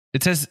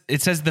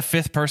the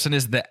 5th person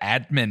is the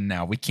admin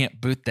now. We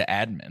can't boot the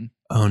admin.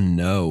 Oh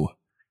no.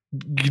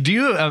 Do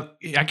you?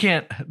 I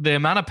can't. The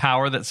amount of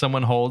power that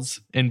someone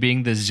holds in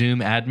being the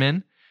Zoom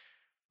admin,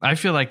 I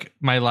feel like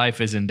my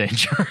life is in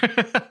danger.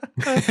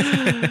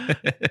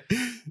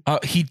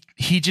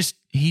 He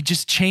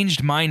just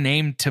changed my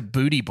name to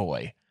Booty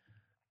Boy.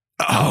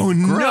 Oh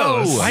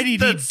no! Why did he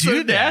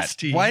do that?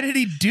 Nasty. Why did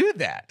he do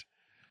that?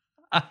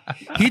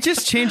 He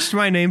just changed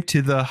my name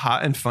to the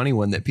hot and funny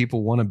one that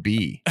people want to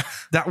be.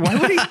 Why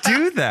would he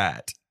do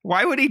that?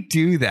 Why would he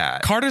do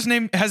that? Carter's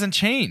name hasn't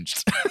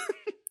changed.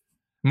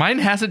 Mine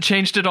hasn't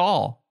changed at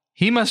all.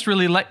 He must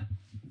really like.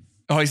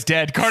 Oh, he's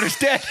dead. Carter's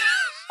dead.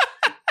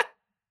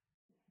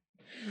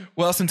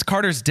 Well, since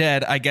Carter's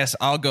dead, I guess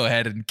I'll go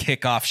ahead and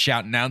kick off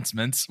shout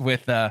announcements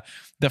with the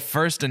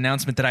first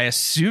announcement that I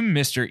assume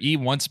Mr. E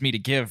wants me to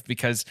give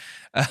because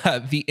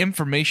the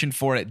information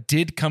for it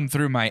did come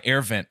through my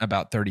air vent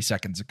about 30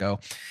 seconds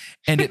ago.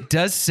 And it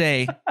does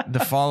say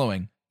the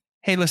following.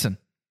 Hey, listen,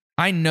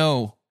 I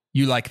know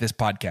you like this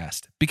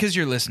podcast because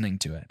you're listening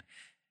to it.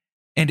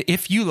 And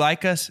if you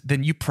like us,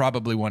 then you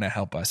probably want to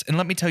help us. And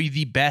let me tell you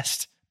the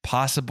best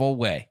possible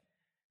way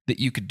that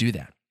you could do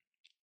that.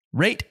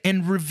 Rate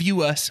and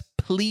review us,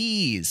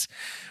 please.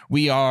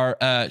 We are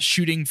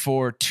shooting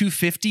for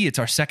 250. It's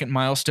our second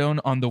milestone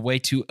on the way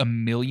to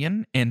 1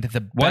 million. And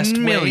the best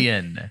 1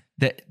 million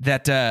way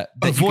that a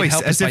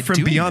voice as if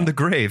from beyond the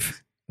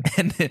grave.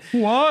 And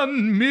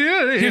 1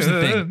 million. Here's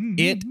the thing.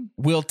 It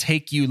will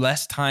take you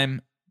less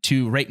time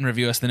to rate and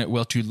review us than it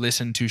will to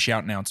listen to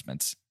shout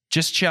announcements.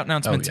 Just shout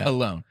announcements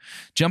alone.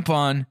 Jump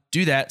on,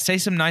 do that, say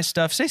some nice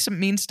stuff, say some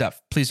mean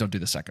stuff. Please don't do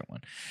the second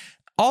one.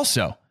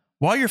 Also,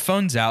 while your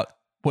phone's out,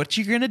 what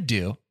you're going to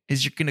do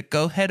is you're going to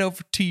go head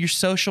over to your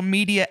social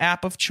media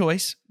app of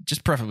choice,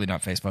 just preferably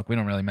not Facebook. We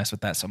don't really mess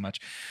with that so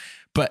much.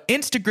 But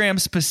Instagram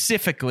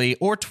specifically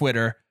or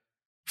Twitter,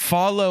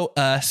 follow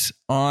us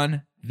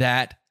on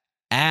that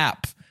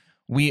app.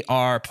 We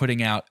are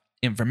putting out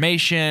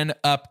information,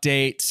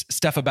 updates,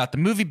 stuff about the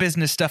movie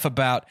business, stuff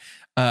about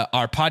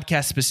our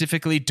podcast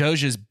specifically.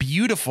 Doja's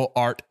beautiful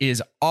art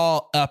is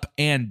all up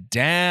and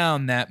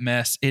down that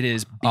mess. It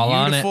is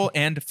beautiful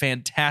and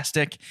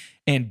fantastic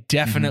and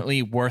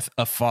definitely worth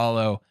a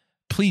follow.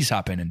 Please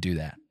hop in and do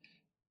that.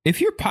 If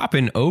you're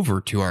popping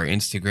over to our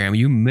Instagram,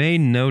 you may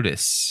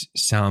notice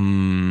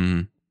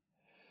some...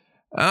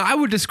 I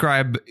would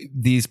describe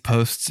these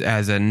posts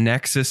as a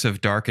nexus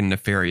of dark and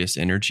nefarious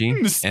energy.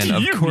 Mysterious.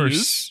 And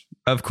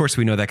of course,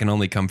 we know that can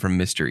only come from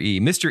Mr. E.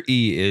 Mr.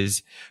 E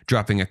is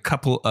dropping a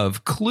couple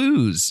of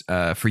clues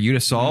for you to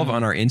solve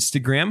on our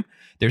Instagram.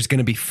 There's going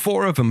to be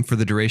 4 of them for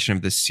the duration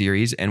of this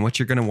series. And what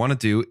you're going to want to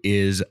do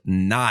is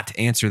not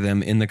answer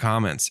them in the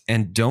comments.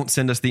 And don't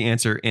send us the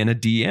answer in a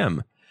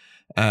DM.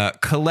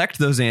 Collect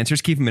those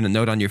answers. Keep them in a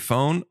note on your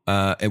phone.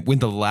 And when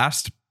the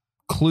last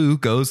clue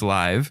goes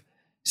live,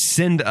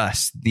 send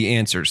us the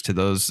answers to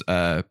those.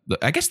 I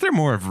guess they're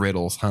more of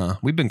riddles, huh?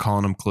 We've been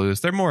calling them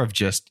clues. They're more of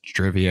just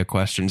trivia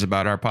questions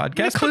about our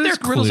podcast. Clues,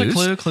 riddles a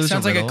clue. Clues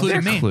sounds like a clue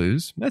to me.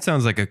 Clues. That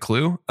sounds like a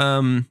clue.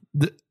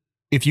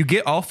 If you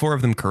get all 4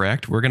 of them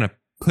correct, we're going to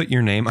put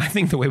your name. I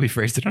think the way we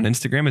phrased it on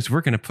Instagram is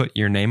we're going to put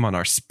your name on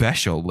our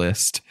special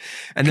list.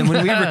 And then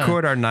when we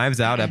record our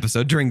Knives Out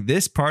episode during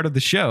this part of the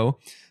show,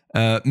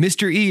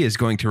 Mr. E is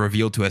going to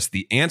reveal to us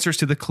the answers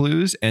to the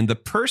clues and the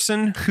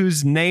person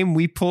whose name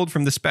we pulled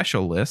from the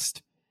special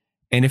list.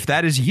 And if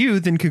that is you,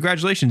 then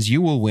congratulations, you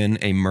will win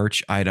a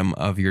merch item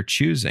of your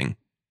choosing.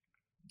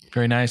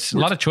 Very nice. A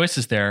lot of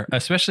choices there,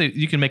 especially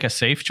you can make a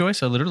safe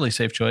choice, a literally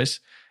safe choice,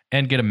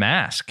 and get a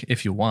mask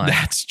if you want.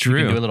 That's true.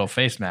 You can do a little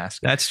face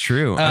mask. That's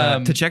true.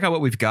 To check out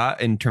what we've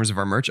got in terms of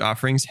our merch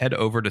offerings, head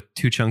over to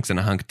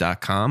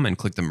twochunksandahunk.com and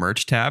click the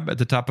merch tab at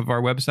the top of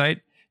our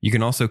website. You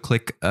can also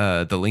click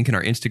the link in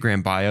our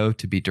Instagram bio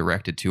to be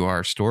directed to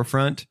our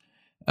storefront.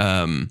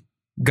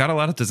 Got a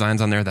lot of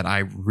designs on there that I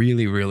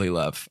really, really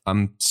love.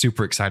 I'm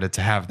super excited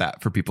to have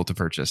that for people to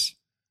purchase.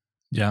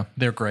 Yeah,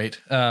 they're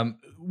great.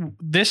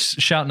 This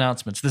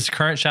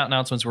current Shout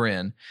Announcements we're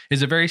in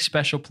is a very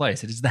special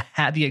place. It is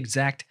the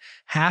exact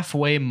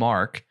halfway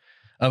mark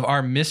of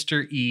our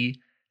Mr. E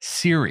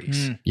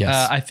series.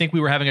 Yes. I think we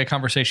were having a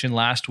conversation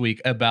last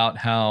week about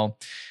how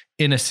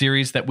in a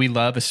series that we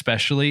love,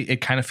 especially,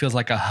 it kind of feels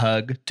like a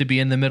hug to be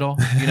in the middle.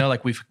 You know,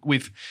 like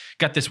we've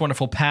got this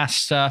wonderful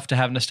past stuff to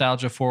have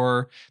nostalgia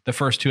for the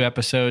first 2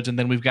 episodes, and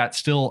then we've got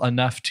still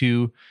enough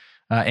to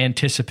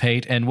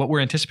anticipate. And what we're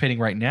anticipating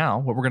right now,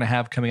 what we're going to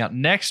have coming out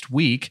next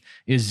week,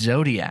 is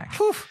Zodiac.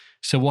 Whew.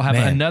 So we'll have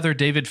another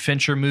David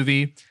Fincher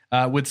movie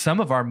with some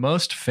of our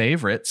most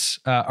favorites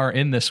are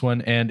in this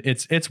one, and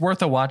it's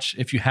worth a watch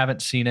if you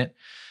haven't seen it.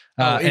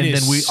 And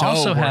then we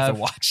also have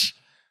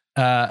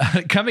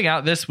coming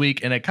out this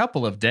week in a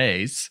couple of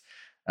days.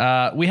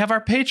 We have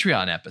our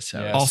Patreon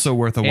episode, also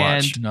worth a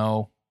watch.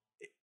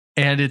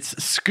 And it's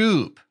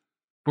Scoob.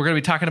 We're going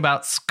to be talking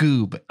about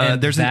Scoob.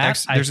 There's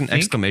an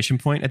exclamation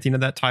point at the end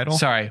of that title.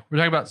 Sorry, we're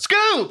talking about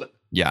Scoob.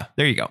 Yeah,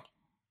 there you go.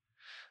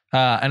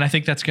 And I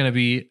think that's going to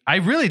be, I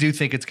really do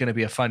think it's going to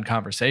be a fun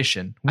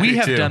conversation. We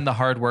have done the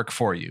hard work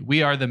for you.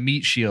 We are the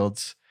meat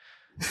shields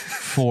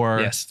for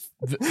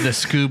the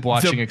Scoob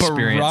watching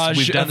experience.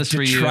 We've done this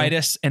for you.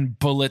 Detritus and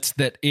bullets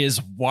that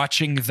is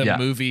watching the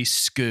movie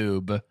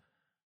Scoob.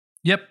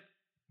 Yep.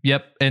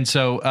 And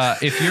so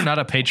if you're not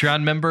a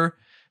Patreon member,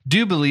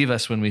 do believe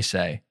us when we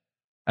say,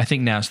 I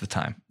think now's the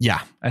time. Yeah.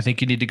 I think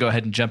you need to go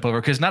ahead and jump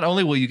over, because not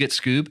only will you get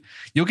Scoob,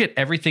 you'll get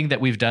everything that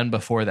we've done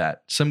before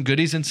that. Some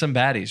goodies and some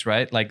baddies,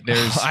 right? Like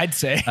there's, I'd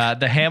say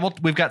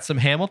we've got some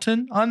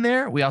Hamilton on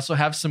there. We also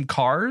have some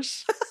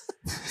Cars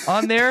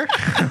on there.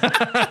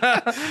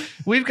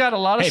 We've got a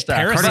lot of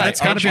stuff. That's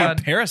got to be our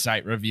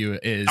Parasite review.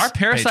 Our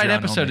Parasite Patreon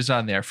episode only. Is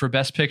on there for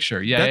Best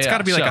Picture. Yeah, that's got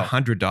to be like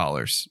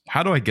 $100.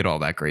 How do I get all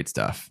that great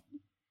stuff?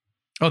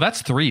 Oh,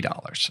 that's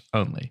 $3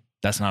 only.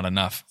 That's not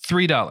enough.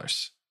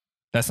 $3.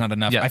 That's not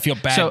enough. Yeah. I feel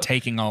bad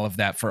taking all of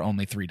that for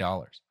only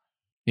 $3.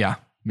 Yeah.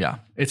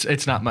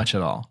 It's not much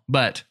at all.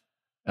 But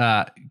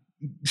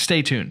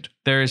stay tuned.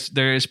 There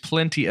is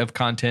plenty of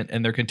content,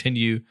 and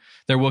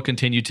there will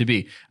continue to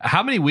be.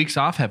 How many weeks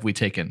off have we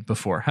taken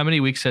before? How many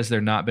weeks has there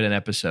not been an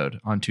episode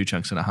on Two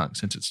Chunks and a Hunk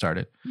since it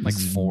started? Like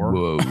 4?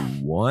 Whoa,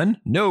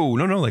 1? No,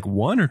 like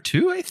 1 or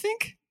 2, I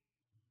think.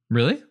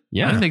 Really?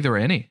 Yeah. I didn't think there were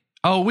any.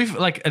 Oh, we've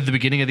like at the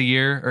beginning of the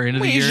year or end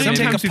of the year.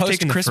 Sometimes we've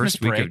taken the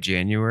first week of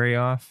January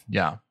off.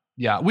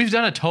 Yeah, we've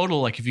done a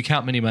total, like if you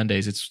count Mini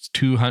Mondays, it's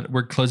 200.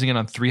 We're closing in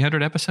on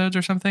 300 episodes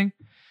or something.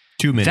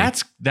 Too many.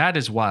 That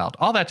is wild.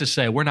 All that to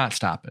say, we're not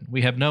stopping.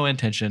 We have no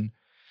intention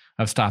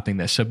of stopping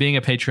this. So being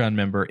a Patreon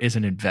member is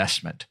an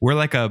investment. We're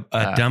like a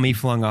dummy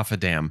flung off a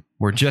dam.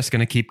 We're just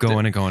going to keep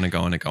going and going and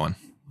going and going.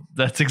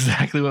 That's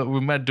exactly what we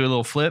might do. A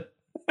little flip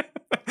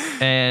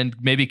and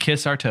maybe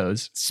kiss our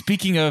toes.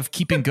 Speaking of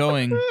keeping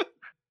going,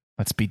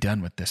 let's be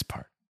done with this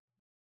part.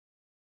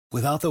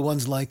 Without the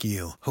ones like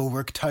you, who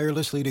work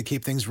tirelessly to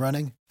keep things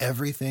running,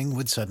 everything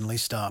would suddenly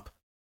stop.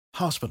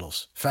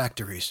 Hospitals,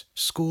 factories,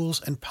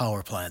 schools, and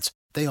power plants,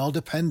 they all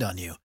depend on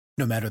you.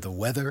 No matter the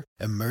weather,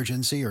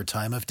 emergency, or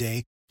time of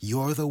day,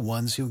 you're the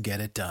ones who get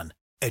it done.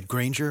 At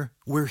Grainger,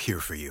 we're here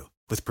for you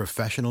with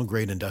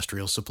professional-grade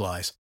industrial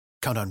supplies.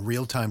 Count on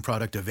real-time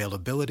product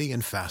availability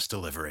and fast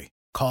delivery.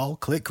 Call,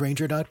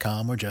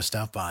 clickgrainger.com, or just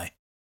stop by.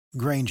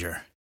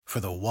 Grainger, for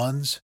the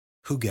ones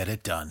who get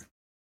it done.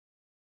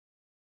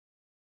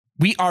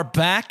 We are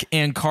back,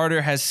 and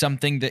Carter has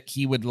something that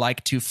he would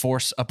like to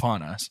force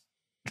upon us.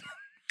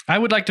 I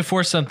would like to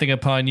force something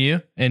upon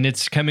you, and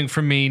it's coming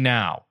from me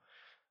now.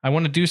 I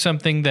want to do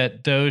something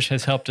that Doge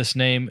has helped us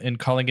name and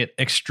calling it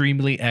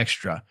extremely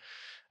extra.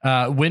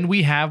 When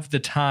we have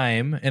the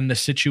time and the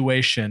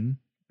situation,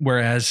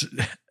 whereas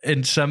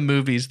in some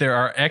movies there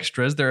are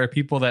extras, there are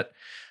people that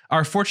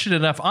are fortunate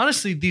enough.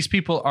 Honestly, these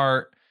people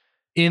are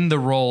in the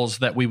roles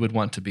that we would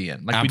want to be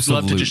in. Like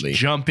Absolutely. We'd love to just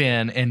jump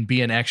in and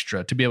be an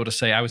extra, to be able to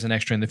say I was an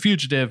extra in The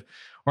Fugitive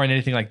or in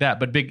anything like that.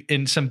 But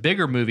in some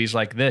bigger movies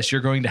like this,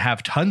 you're going to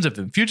have tons of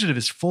them. Fugitive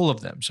is full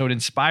of them. So it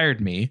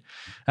inspired me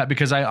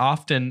because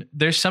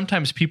there's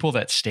sometimes people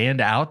that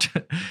stand out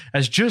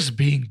as just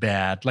being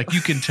bad. Like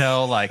you can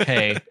tell like,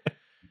 hey,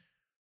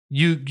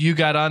 you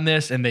got on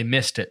this and they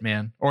missed it,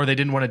 man. Or they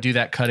didn't want to do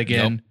that cut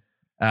again.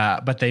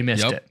 Nope. But they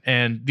missed it.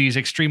 And these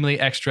extremely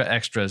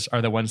extras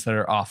are the ones that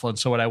are awful. And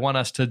so what I want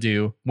us to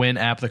do, when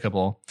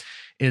applicable,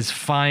 is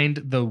find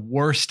the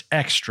worst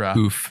extra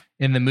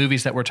in the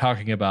movies that we're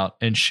talking about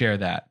and share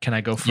that. Can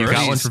I go first? You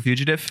got one for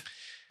Fugitive?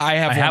 I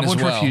have one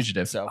for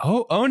Fugitive. So.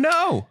 Oh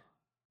no.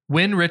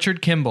 When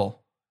Richard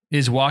Kimball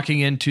is walking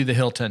into the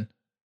Hilton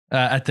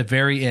at the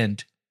very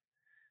end,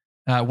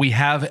 we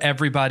have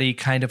everybody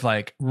kind of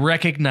like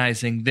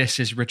recognizing this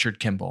is Richard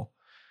Kimball.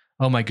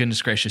 Oh my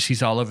goodness gracious.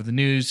 He's all over the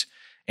news.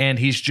 And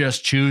he's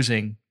just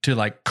choosing to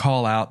like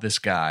call out this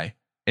guy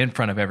in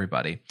front of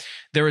everybody.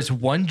 There is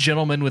one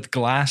gentleman with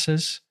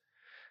glasses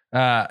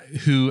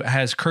who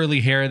has curly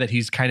hair that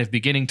he's kind of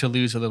beginning to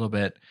lose a little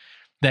bit,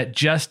 that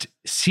just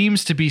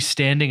seems to be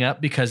standing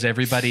up because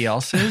everybody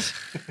else is,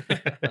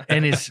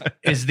 and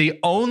is the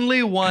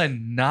only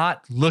one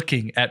not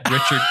looking at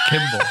Richard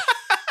Kimball.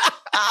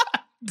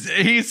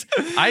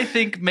 I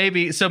think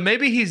maybe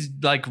he's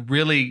like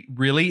really,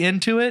 really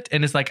into it.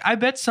 And it's like, I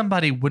bet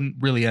somebody wouldn't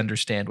really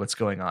understand what's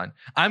going on.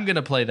 I'm going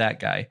to play that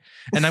guy.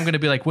 And I'm going to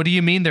be like, what do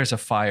you mean there's a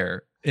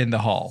fire in the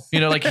hall?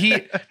 You know, like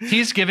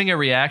he's giving a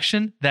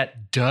reaction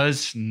that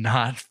does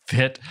not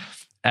fit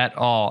at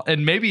all.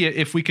 And maybe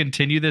if we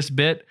continue this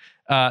bit,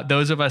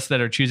 those of us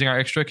that are choosing our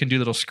extra can do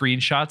little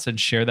screenshots and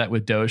share that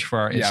with Doge for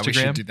our Instagram. We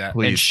should do that.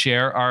 And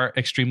share our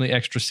extremely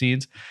extra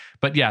scenes.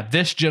 But yeah,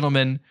 this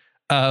gentleman,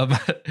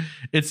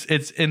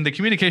 it's in the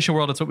communication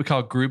world, it's what we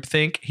call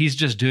groupthink. He's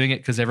just doing it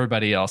because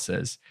everybody else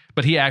is,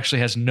 but he actually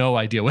has no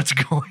idea what's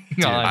going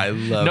on. I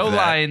love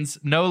that.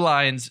 No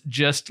lines,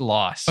 just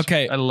lost.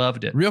 Okay, I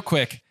loved it. Real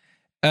quick,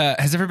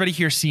 has everybody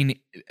here seen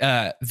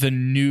the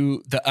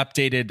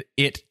updated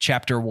It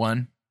Chapter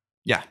 1?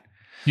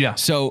 Yeah.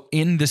 So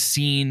in the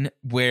scene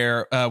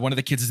where one of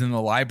the kids is in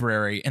the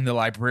library and the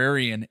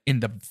librarian in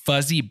the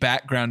fuzzy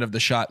background of the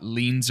shot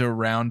leans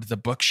around the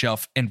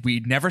bookshelf, and we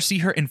never see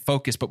her in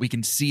focus, but we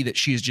can see that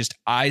she is just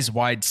eyes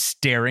wide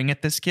staring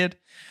at this kid.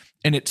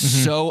 And it's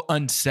so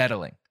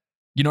unsettling.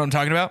 You know what I'm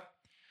talking about?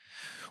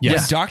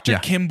 Yes. When Dr.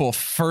 Kimball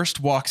first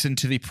walks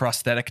into the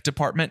prosthetic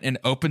department and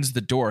opens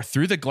the door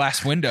through the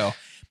glass window,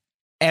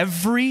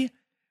 every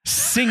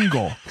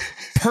single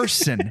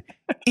person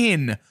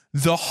in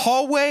the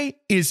hallway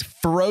is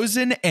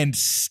frozen and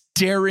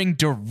staring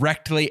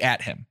directly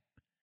at him.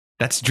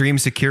 That's dream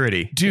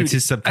security. Dude, it's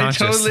his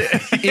subconscious.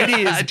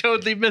 I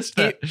totally missed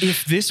that.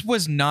 If this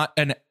was not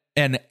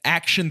an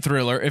action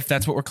thriller, if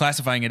that's what we're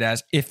classifying it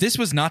as, if this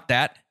was not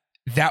that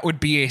would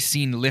be a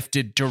scene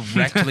lifted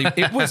directly.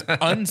 It was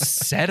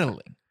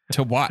unsettling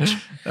to watch. You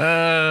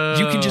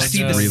can just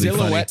see the really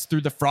silhouettes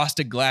through the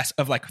frosted glass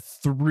of like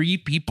 3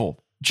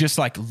 people just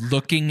like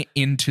looking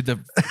into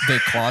the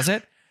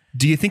closet.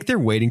 Do you think they're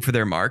waiting for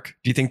their mark?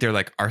 Do you think they're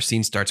like, our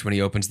scene starts when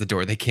he opens the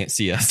door, they can't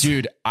see us?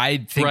 Dude, I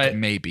think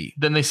maybe.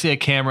 Then they see a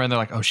camera and they're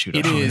like, oh shoot.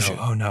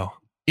 Oh no.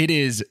 It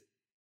is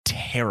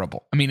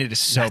terrible. I mean, it is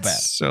so bad.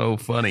 So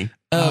funny.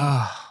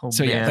 Yeah,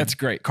 that's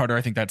great. Carter,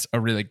 I think that's a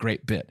really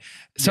great bit.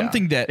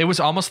 Something that it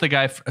was almost the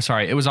guy.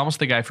 It was almost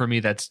the guy for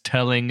me that's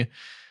telling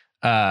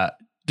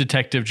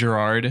Detective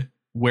Gerard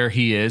where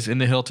he is in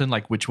the Hilton,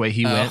 like which way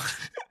he went.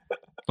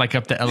 Like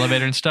up the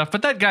elevator and stuff.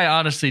 But that guy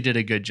honestly did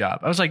a good job.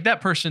 I was like,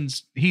 that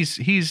person's,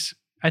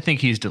 I think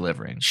he's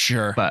delivering.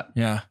 Sure. But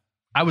yeah,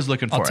 I was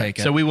looking for it.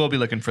 So we will be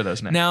looking for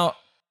those next. Now,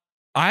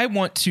 I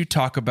want to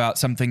talk about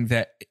something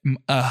that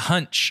a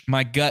hunch,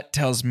 my gut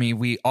tells me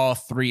we all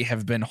 3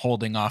 have been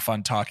holding off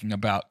on talking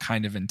about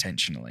kind of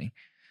intentionally.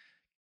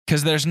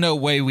 Because there's no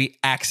way we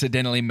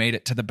accidentally made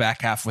it to the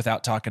back half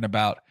without talking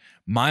about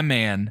my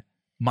man,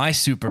 my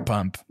super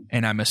pump,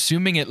 and I'm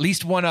assuming at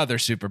least one other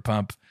super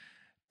pump,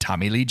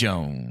 Tommy Lee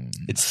Jones.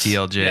 It's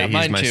TLJ. Yeah,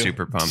 he's my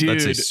super pump. Dude,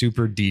 that's a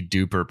super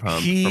duper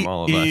pump from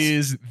all of us. He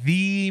is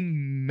the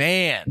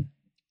man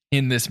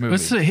in this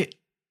movie.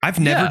 I've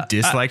never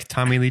disliked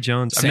Tommy Lee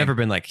Jones. I've never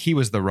been like, he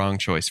was the wrong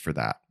choice for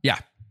that. Yeah.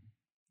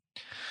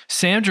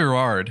 Sam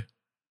Gerard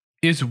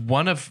is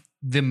one of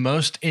the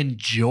most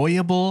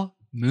enjoyable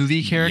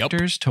movie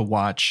characters to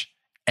watch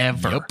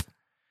ever. Yep.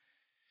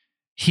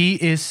 He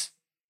is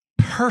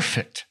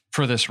perfect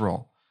for this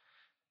role.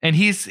 And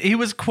he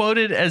was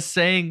quoted as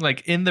saying,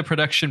 like, in the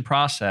production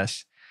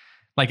process,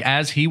 like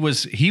as he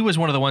was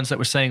one of the ones that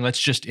was saying, let's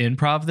just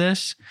improv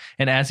this.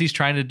 And as he's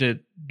trying to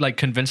like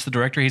convince the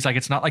director, he's like,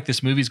 it's not like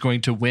this movie's going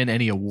to win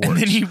any awards. And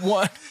then he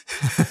won.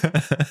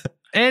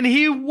 And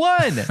he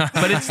won.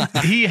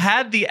 But he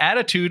had the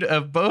attitude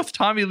of both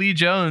Tommy Lee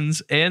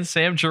Jones and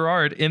Sam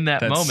Gerard in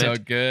that moment. That's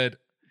so good.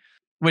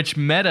 Which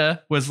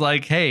Meta was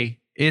like, hey,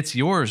 it's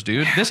yours,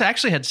 dude. This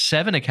actually had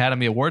 7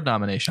 Academy Award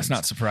nominations. That's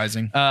not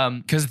surprising.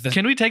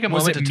 Can we take a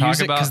moment to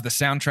talk about, because the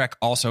soundtrack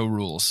also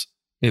rules.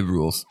 It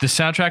rules. The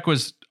soundtrack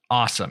was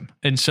awesome.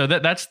 And so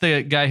that's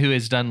the guy who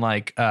has done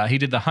like he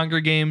did the Hunger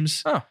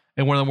Games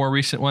and one of the more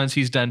recent ones.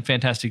 He's done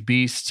Fantastic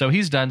Beasts. So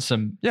he's done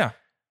some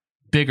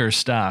bigger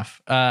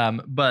stuff.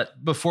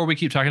 But before we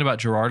keep talking about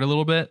Gerard a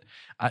little bit,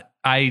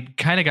 I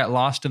kind of got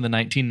lost in the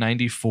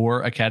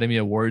 1994 Academy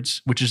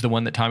Awards, which is the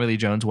one that Tommy Lee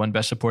Jones won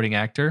Best Supporting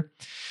Actor.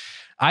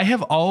 I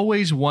have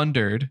always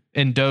wondered,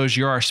 and Doge,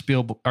 you're our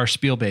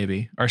Spiel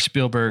baby, our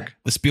Spielberg.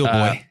 The Spiel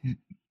boy.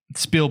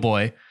 Spiel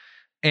boy.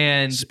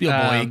 And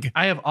Spielberg.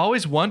 I have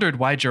always wondered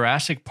why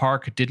Jurassic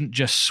Park didn't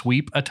just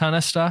sweep a ton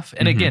of stuff.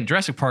 And again,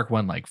 Jurassic Park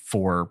won like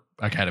 4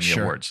 Academy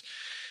Awards.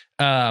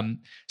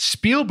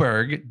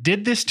 Spielberg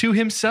did this to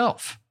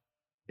himself.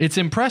 It's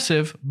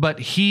impressive, but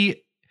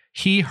he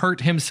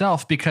hurt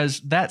himself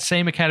because that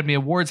same Academy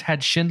Awards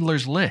had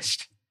Schindler's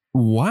List.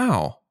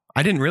 Wow.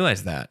 I didn't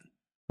realize that.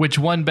 Which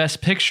won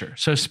Best Picture.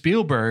 So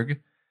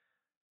Spielberg,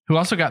 who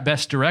also got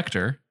Best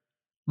Director,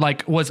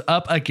 like was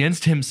up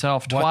against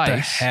himself twice. What the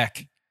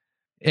heck?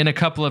 In a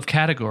couple of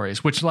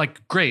categories, which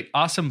like, great,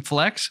 awesome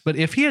flex. But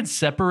if he had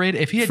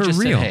separated, if he had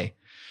just said, hey,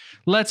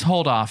 let's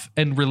hold off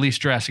and release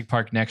Jurassic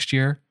Park next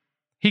year,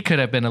 he could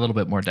have been a little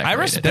bit more decorated.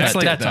 I respect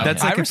that.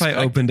 That's like if I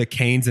opened a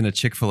Cane's and a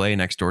Chick-fil-A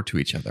next door to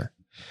each other.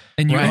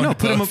 And you owned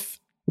put them,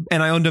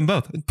 and I owned them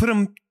both. Put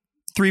them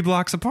 3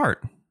 blocks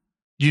apart.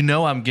 You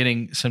know, I'm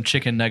getting some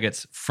chicken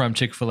nuggets from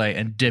Chick-fil-A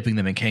and dipping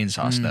them in cane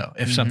sauce, though,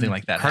 if something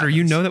like that Carter, happens.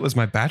 you know that was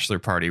my bachelor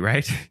party,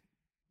 right?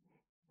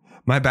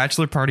 My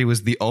bachelor party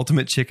was the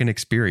ultimate chicken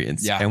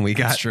experience. Yeah, and we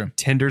got true.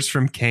 tenders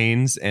from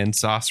Cane's and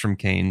sauce from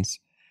Cane's,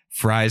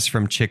 fries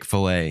from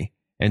Chick-fil-A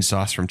and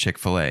sauce from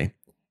Chick-fil-A,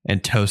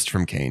 and toast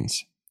from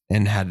Cane's,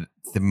 and had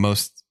the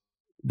most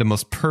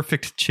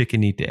perfect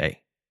chickeny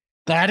day.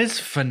 That is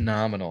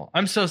phenomenal.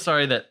 I'm so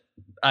sorry that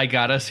I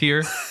got us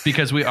here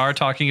because we are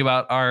talking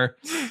about our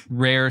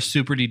rare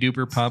super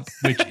duper pump,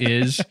 which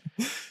is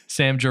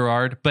Sam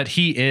Gerard, but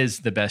he is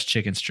the best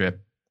chicken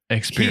strip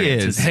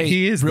experience.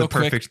 He is real the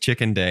perfect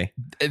chicken day.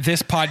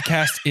 This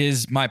podcast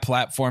is my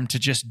platform to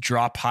just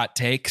drop hot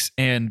takes,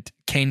 and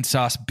cane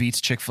sauce beats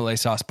Chick-fil-A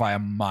sauce by a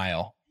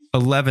mile.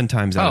 11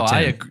 times out of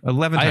 10.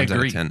 11 times out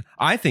agree. of 10.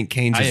 I think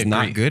Cane's is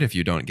not good if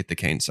you don't get the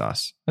cane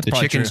sauce. That's the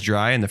probably chicken's true.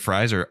 dry and the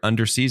fries are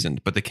under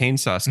seasoned, but the cane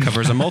sauce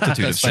covers a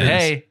multitude of But sins.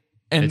 hey,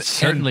 it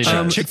certainly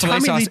does. Chick-fil-A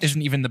Tommy sauce Lee-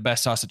 isn't even the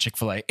best sauce at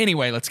Chick-fil-A.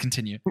 Anyway, let's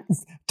continue.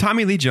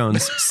 Tommy Lee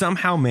Jones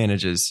somehow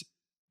manages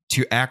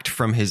to act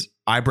from his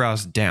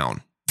eyebrows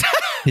down.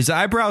 His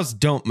eyebrows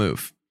don't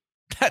move.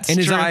 That's And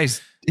true.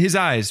 his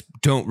eyes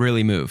don't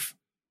really move.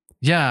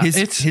 Yeah,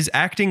 His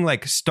acting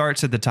like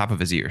starts at the top of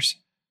his ears.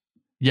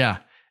 yeah.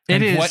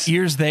 And It is. what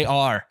ears they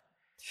are.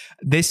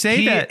 They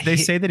say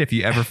that if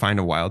you ever find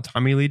a wild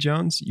Tommy Lee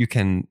Jones, you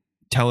can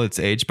tell its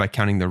age by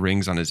counting the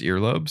rings on his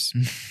earlobes.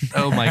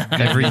 Oh my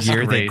goodness Every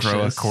year they grow a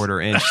gracious.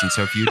 quarter inch, and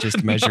so if you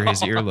just measure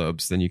his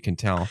earlobes, then you can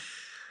tell.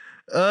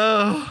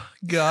 Oh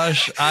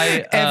gosh,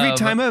 Every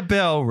time a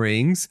bell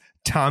rings,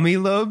 Tommy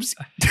lobes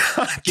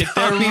get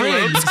their Tommy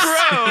rings lobes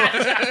grow.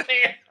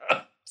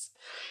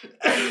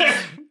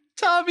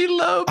 Tommy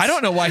Lopes. I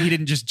don't know why he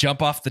didn't just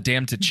jump off the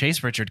dam to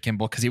chase Richard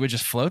Kimball, because he would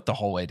just float the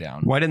whole way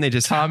down. Why didn't they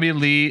just Tommy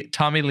Lee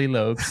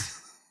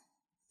Lopes.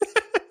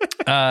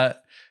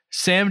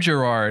 Sam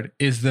Gerard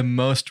is the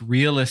most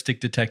realistic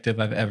detective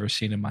I've ever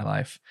seen in my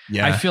life.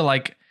 Yeah. I feel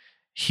like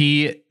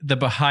the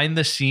behind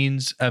the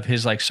scenes of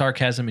his like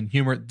sarcasm and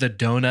humor, the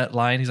donut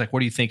line. He's like,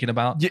 "What are you thinking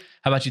about? Yeah.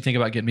 How about you think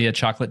about getting me a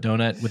chocolate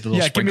donut with the little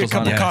Give me a sprinkles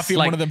cup on of it?" coffee and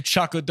Like, one of them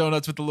chocolate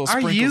donuts with the little are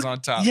sprinkles you, on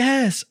top.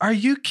 Yes. Are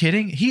you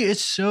kidding? He is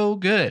so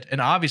good.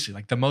 And obviously,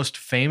 like the most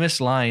famous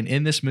line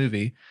in this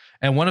movie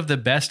and one of the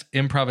best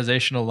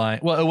improvisational line.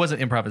 Well, it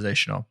wasn't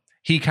improvisational.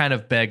 He kind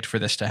of begged for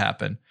this to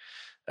happen.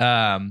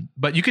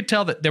 But you could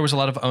tell that there was a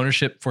lot of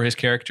ownership for his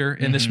character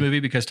in this movie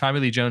because Tommy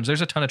Lee Jones,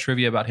 there's a ton of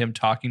trivia about him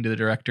talking to the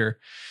director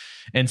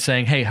and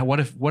saying, "Hey,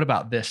 what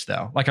about this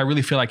though? Like, I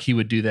really feel like he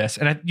would do this."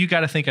 And you got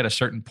to think at a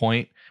certain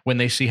point when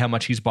they see how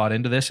much he's bought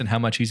into this and how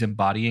much he's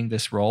embodying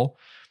this role,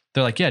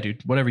 they're like, "Yeah,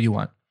 dude, whatever you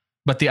want."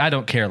 But the "I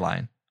don't care"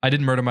 line, "I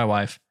didn't murder my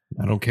wife.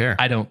 I don't care.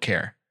 I don't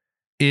care,"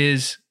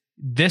 is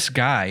this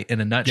guy in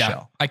a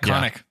nutshell. Yeah,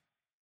 iconic. Yeah.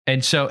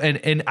 And so,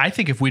 and I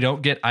think if we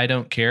don't get "I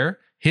don't care,"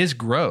 his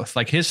growth,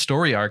 like his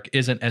story arc,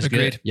 isn't as Agreed.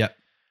 good. Yep.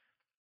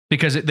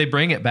 Because they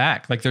bring it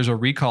back. Like there's a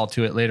recall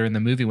to it later in the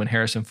movie when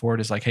Harrison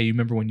Ford is like, "Hey, you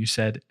remember when you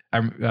said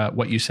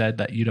what you said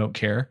that you don't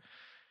care?"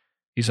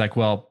 He's like,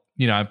 "Well,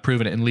 you know, I've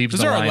proven it," and leaves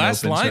Those the are our line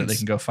last open so that lines they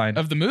can go find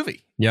of the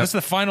movie. Yep. That's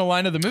the final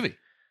line of the movie.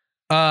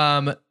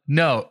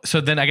 No.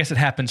 So then I guess it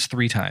happens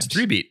 3 times. It's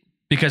 3 beat.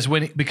 Because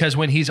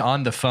when he's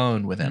on the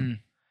phone with him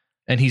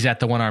and he's at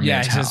the one-armed Yeah,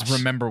 man's he house. says,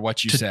 "Remember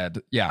what you said."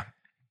 Yeah.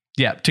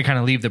 Yeah, to kind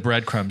of leave the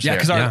breadcrumbs Yeah, there.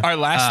 because our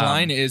last Um,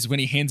 line is when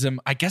he hands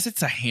him, I guess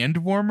it's a hand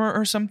warmer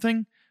or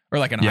something, or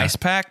like an ice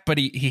pack, but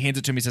he hands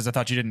it to him. He says, "I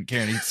thought you didn't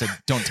care." And he said,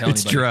 "Don't tell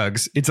It's anybody."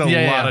 drugs. It's a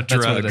Yeah, lot of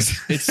that's what it drugs.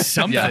 is. It's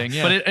something,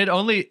 yeah. But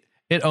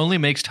it only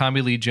makes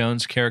Tommy Lee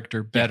Jones'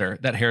 character better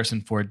that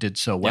Harrison Ford did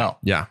so well.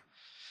 Yeah.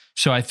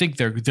 So I think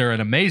they're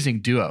an amazing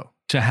duo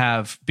to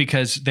have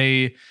because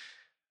they,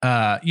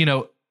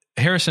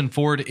 Harrison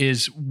Ford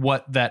is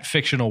what that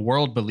fictional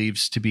world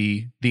believes to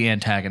be the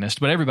antagonist,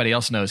 but everybody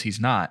else knows he's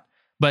not.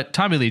 But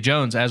Tommy Lee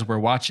Jones, as we're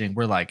watching,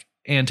 we're like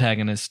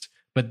antagonist.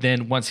 But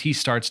then once he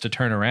starts to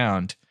turn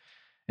around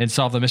and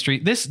solve the mystery,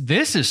 this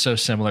is so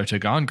similar to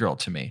Gone Girl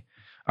to me.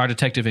 Our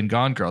detective in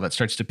Gone Girl that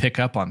starts to pick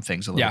up on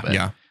things a little bit.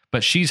 Yeah.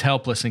 But she's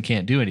helpless and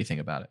can't do anything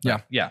about it.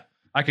 Yeah.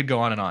 I could go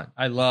on and on.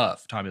 I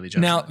love Tommy Lee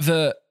Jones. Now,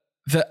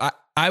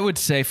 I would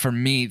say for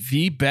me,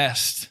 the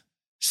best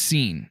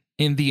scene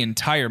in the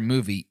entire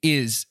movie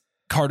is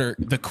Carter,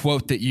 the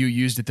quote that you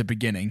used at the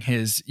beginning.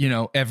 His,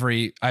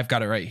 I've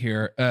got it right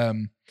here.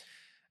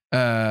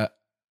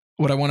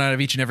 What I want out of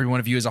each and every one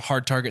of you is a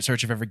hard target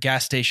search of every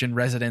gas station,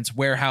 residence,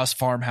 warehouse,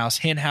 farmhouse,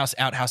 hen house,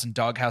 outhouse, and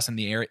doghouse in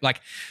the area. Like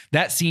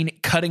that scene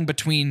cutting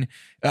between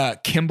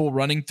Kimball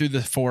running through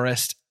the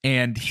forest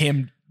and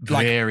him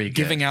like Very good.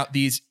 giving out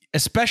these,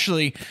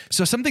 especially.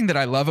 So something that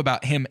I love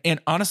about him, and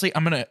honestly,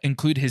 I'm going to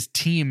include his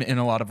team in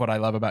a lot of what I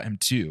love about him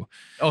too.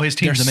 Oh, his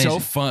team's They're amazing. so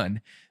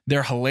fun.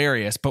 They're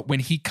hilarious. But when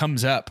he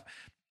comes up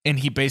and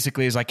he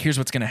basically is like, "Here's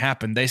what's going to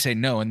happen," they say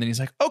no. And then he's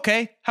like,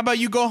 "Okay, how about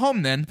you go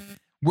home then?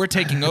 We're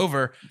taking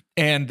over."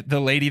 And the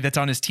lady that's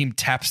on his team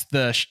taps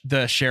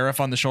the sheriff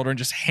on the shoulder and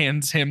just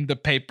hands him the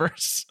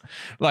papers.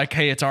 Like,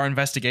 "Hey, it's our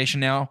investigation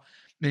now."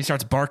 And he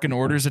starts barking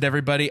orders at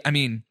everybody. I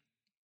mean,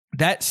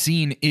 that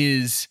scene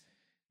is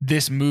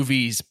this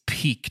movie's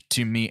peak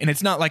to me. And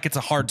it's not like it's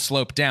a hard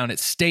slope down. It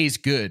stays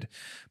good.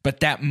 But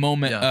that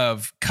moment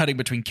of cutting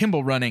between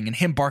Kimball running and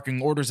him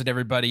barking orders at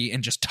everybody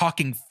and just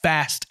talking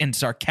fast and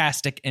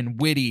sarcastic and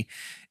witty,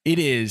 it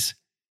is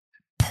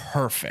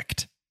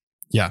perfect.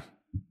 Yeah.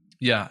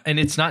 Yeah. And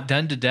it's not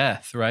done to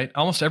death, right?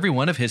 Almost every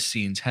one of his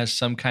scenes has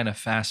some kind of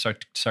fast,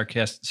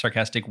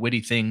 sarcastic,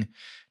 witty thing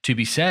to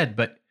be said,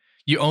 but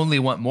you only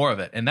want more of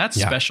it. And that's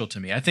special to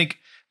me. I think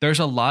there's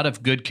a lot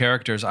of good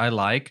characters I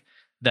like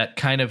that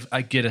kind of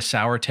I get a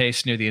sour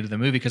taste near the end of the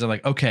movie because I'm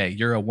like, okay,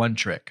 you're a one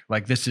trick.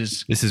 Like this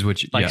is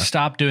what you like.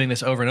 Stop doing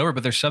this over and over.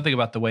 But there's something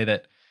about the way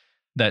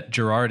that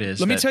Gerard is.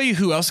 Let me tell you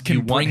who else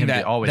can bring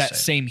that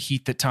same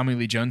heat that Tommy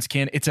Lee Jones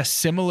can. It's a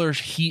similar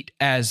heat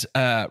as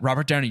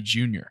Robert Downey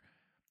Jr.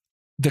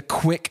 The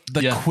quick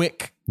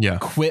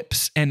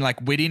quips and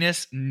like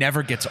wittiness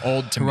never gets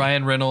old to me.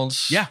 Ryan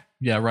Reynolds.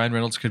 Yeah, Ryan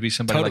Reynolds could be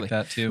somebody like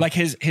that too. Like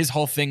his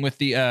whole thing with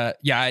the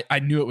I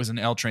knew it was an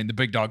L train. The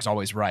big dog's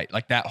always right.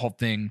 Like that whole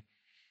thing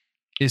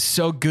is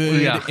so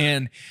good. Yeah.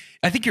 And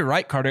I think you're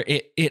right, Carter.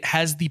 It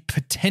has the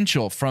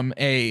potential from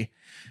a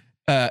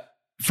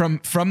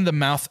from the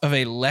mouth of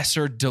a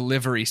lesser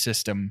delivery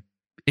system.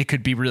 It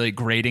could be really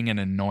grating and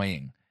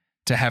annoying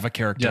to have a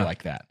character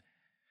like that.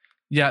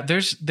 Yeah,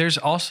 there's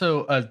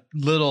also a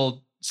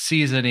little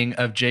seasoning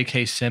of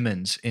J.K.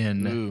 Simmons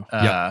in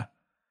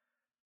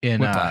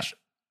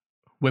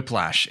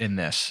Whiplash in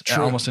this,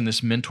 almost in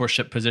this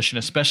mentorship position,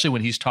 especially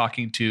when he's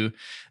talking to.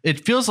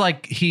 It feels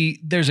like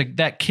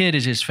that kid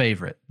is his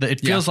favorite.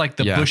 It feels like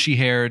the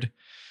bushy-haired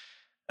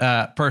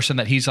person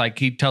that he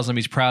tells him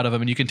he's proud of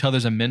him, and you can tell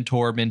there's a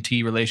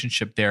mentor-mentee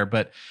relationship there.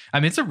 But I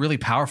mean, it's a really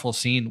powerful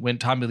scene when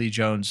Tommy Lee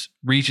Jones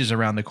reaches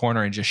around the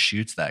corner and just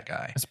shoots that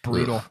guy. It's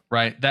brutal,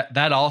 right?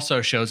 That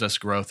also shows us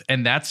growth,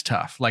 and that's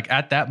tough. Like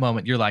at that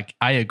moment, you're like,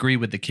 I agree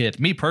with the kid.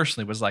 Me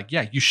personally was like,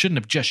 yeah, you shouldn't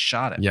have just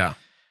shot him. Yeah.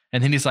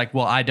 And then he's like,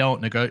 well, I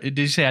don't negotiate.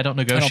 Did he say I don't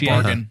negotiate? I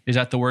don't bargain. Is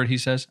that the word he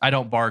says? I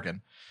don't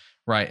bargain.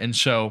 Right. And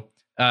so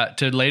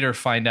to later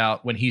find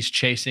out when he's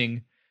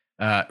chasing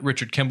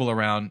Richard Kimball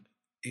around,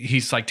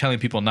 he's like telling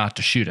people not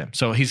to shoot him.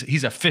 So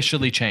he's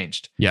officially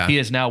changed. Yeah. He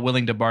is now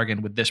willing to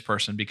bargain with this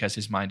person because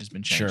his mind has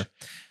been changed.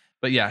 Sure.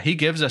 But yeah, he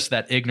gives us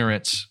that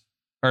ignorance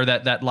or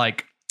that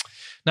like,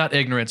 not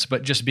ignorance,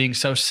 but just being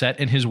so set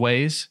in his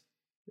ways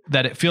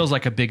that it feels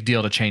like a big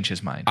deal to change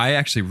his mind. I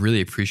actually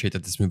really appreciate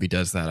that this movie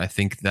does that. I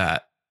think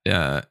that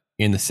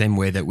in the same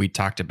way that we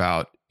talked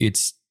about,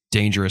 it's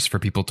dangerous for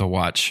people to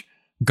watch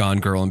Gone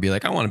Girl and be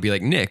like, I want to be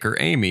like Nick or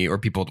Amy, or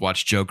people to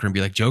watch Joker and be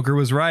like, Joker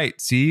was right.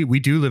 See, we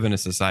do live in a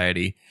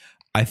society.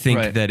 I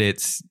think that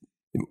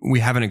we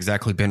haven't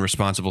exactly been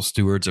responsible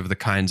stewards of the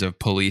kinds of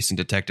police and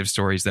detective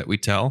stories that we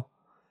tell.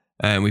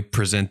 And we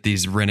present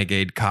these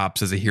renegade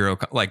cops as a hero,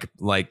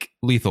 like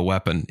Lethal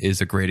Weapon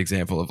is a great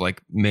example of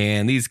like,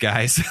 man, these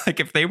guys, like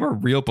if they were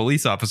real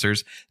police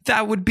officers,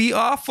 that would be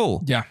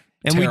awful. Yeah.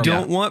 And we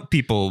don't want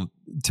people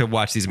to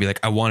watch these and be like,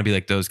 I want to be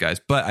like those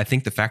guys. But I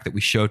think the fact that we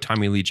show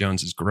Tommy Lee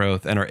Jones's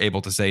growth and are able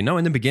to say, no,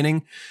 in the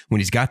beginning,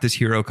 when he's got this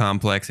hero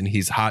complex and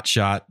he's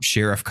hotshot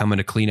sheriff coming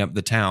to clean up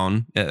the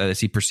town as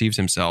he perceives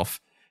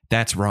himself,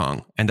 that's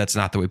wrong. And that's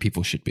not the way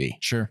people should be.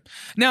 Sure.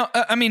 Now,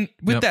 I mean,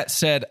 with that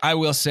said, I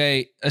will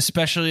say,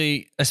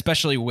 especially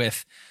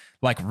with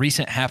like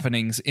recent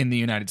happenings in the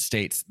United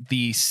States,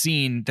 the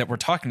scene that we're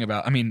talking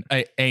about, I mean,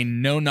 a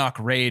no-knock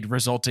raid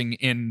resulting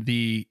in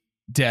the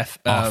death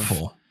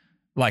of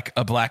like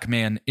a black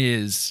man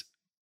it's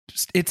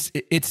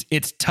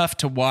tough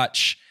to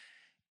watch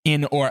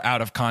in or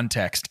out of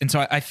context. And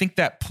so I think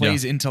that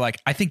plays into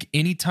like, I think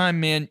anytime,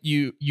 man,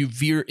 you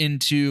veer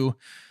into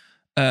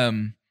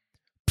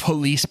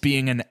police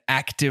being an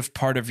active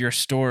part of your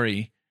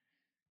story,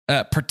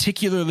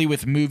 particularly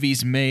with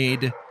movies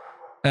made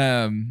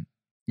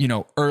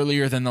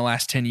earlier than the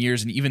last 10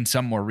 years and even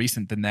some more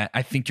recent than that,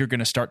 I think you're going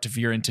to start to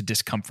veer into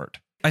discomfort.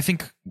 I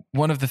think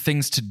one of the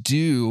things to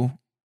do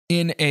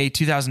in a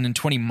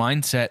 2020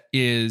 mindset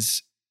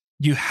is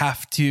you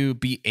have to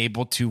be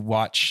able to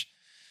watch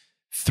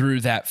through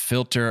that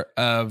filter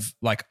of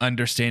like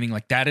understanding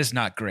like that is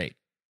not great.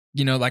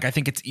 Like I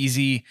think it's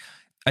easy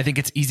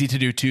to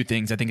do two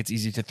things. I think it's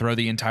easy to throw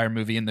the entire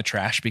movie in the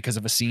trash because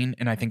of a scene,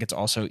 and I think it's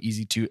also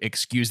easy to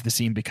excuse the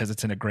scene because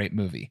it's in a great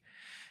movie.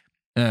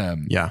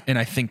 And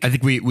I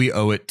think we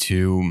owe it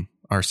to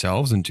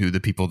ourselves and to the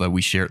people that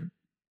we share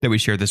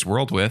this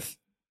world with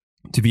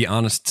to be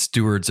honest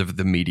stewards of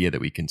the media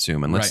that we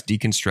consume, and let's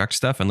deconstruct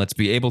stuff and let's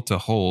be able to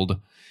hold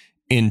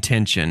in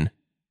tension.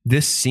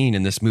 This scene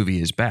in this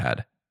movie is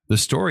bad. The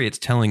story it's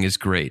telling is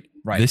great.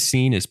 Right. This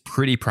scene is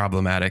pretty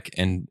problematic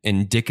and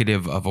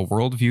indicative of a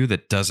worldview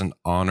that doesn't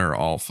honor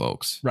all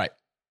folks. Right.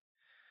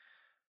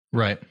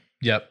 Right.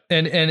 Yep.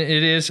 And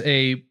it is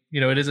a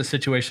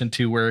situation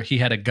too where he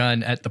had a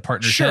gun at the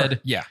partner's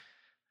head. Yeah.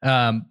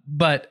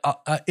 But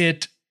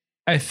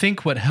I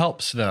think what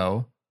helps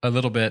though a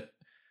little bit,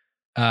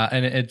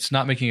 and it's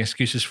not making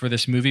excuses for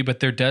this movie, but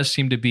there does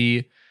seem to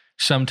be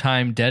some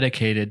time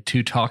dedicated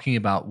to talking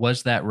about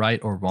was that right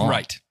or wrong?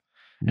 Right.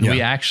 And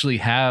we actually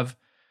have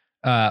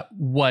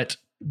what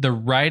the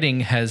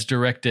writing has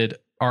directed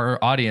our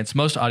audience,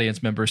 most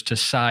audience members, to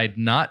side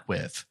not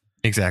with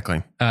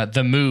exactly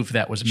the move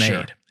that was made.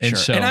 Sure, and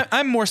so, and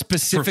I'm more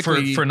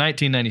specifically for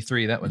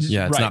 1993. That was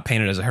it's not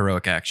painted as a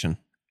heroic action.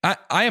 I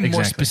am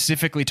more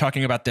specifically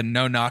talking about the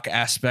no knock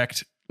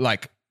aspect,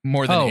 like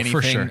more than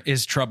anything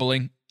is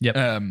troubling.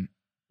 Yep.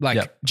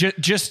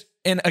 Just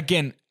and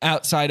again,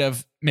 outside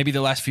of maybe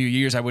the last few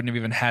years, I wouldn't have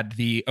even had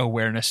the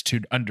awareness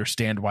to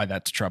understand why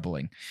that's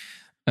troubling.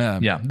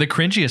 The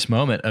cringiest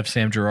moment of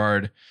Sam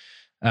Gerard.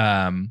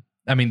 I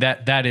mean,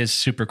 that is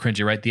super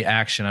cringy, right? The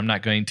action. I'm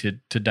not going to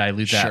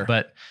dilute that,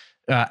 but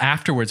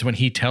afterwards, when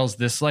he tells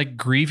this like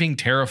grieving,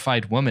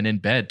 terrified woman in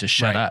bed to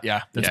shut up,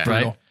 that's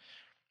brutal. Right?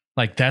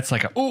 Like that's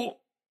like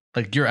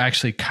like you're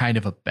actually kind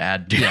of a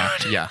bad dude.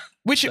 Yeah.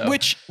 Which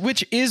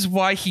is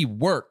why he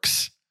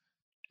works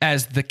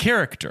as the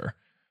character.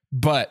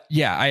 But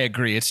yeah, I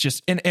agree. It's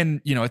just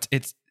and you know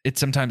it's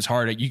sometimes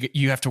hard.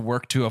 You have to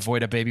work to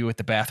avoid a baby with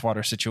the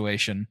bathwater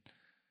situation.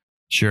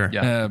 Sure.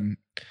 Yeah.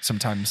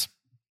 Sometimes.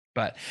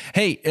 But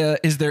hey,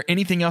 is there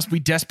anything else we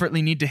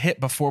desperately need to hit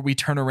before we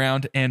turn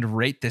around and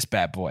rate this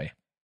bad boy?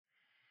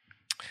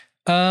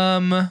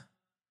 Jane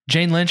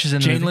Lynch is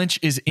in the movie. Jane Lynch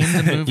is in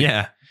the movie.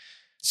 Yeah.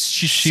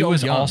 She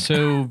was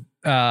also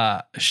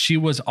along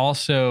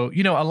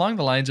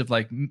the lines of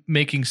like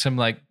making some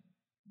like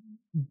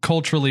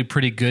culturally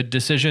pretty good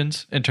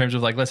decisions in terms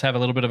of like, let's have a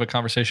little bit of a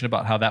conversation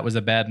about how that was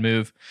a bad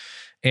move.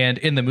 And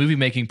in the movie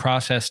making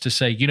process to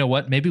say, you know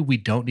what, maybe we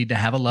don't need to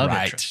have a love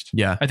interest.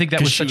 Yeah. I think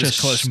that was such a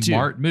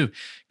smart move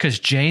because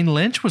Jane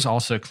Lynch was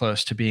also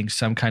close to being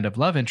some kind of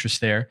love interest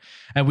there.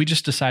 And we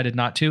just decided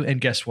not to. And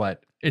guess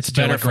what? It's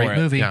better for it.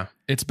 Movie. Yeah.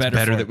 It's better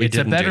that we didn't do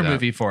that. It's a better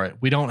movie for it.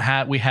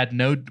 We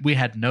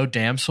had no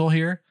damsel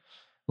here.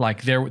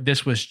 Like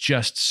this was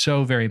just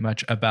so very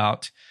much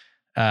about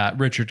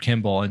Richard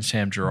Kimball and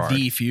Sam Gerard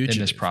in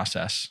this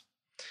process.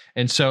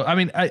 And so, I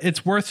mean,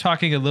 it's worth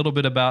talking a little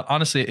bit about,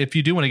 honestly, if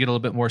you do want to get a little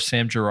bit more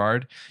Sam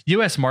Gerard,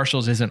 U.S.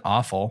 Marshals isn't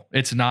awful.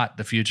 It's not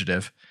The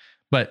Fugitive,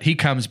 but he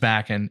comes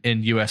back in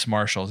U.S.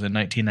 Marshals in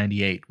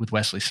 1998 with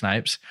Wesley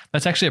Snipes.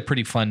 That's actually a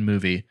pretty fun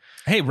movie.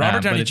 Hey,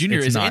 Robert Downey Jr.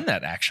 is in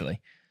that, actually.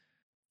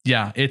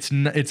 Yeah, it's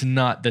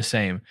not the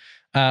same.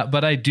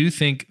 But I do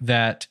think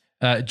that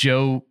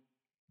Joe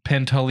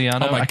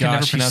Pantoliano, I can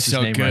never pronounce his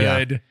name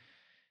right. Yeah.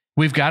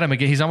 We've got him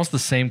again. He's almost the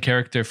same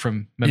character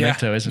from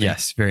Memento, isn't he?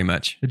 Yes, very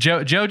much.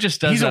 Joe just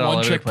does that all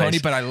over the place. He's a one-trick pony,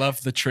 but I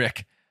love the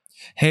trick.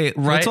 Hey,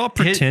 let's all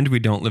pretend we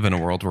don't live in a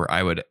world where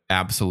I would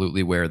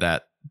absolutely wear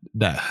that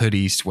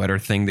hoodie sweater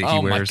thing that he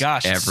wears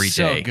every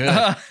day.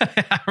 Good.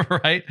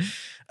 Right?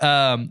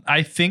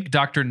 I think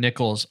Dr.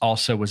 Nichols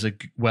also was a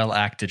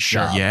well-acted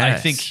job. Yes. I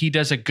think he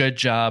does a good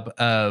job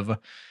of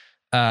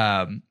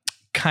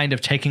kind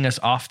of taking us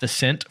off the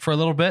scent for a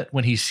little bit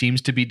when he seems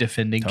to be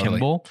defending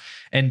Kimball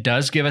and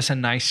does give us a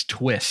nice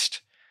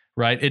twist,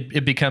 right?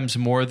 It becomes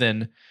more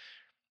than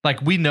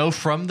like we know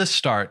from the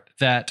start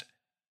that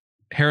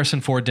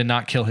Harrison Ford did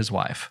not kill his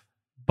wife,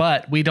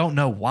 but we don't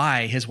know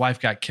why his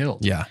wife got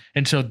killed. Yeah.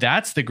 And so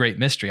that's the great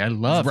mystery. I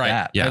love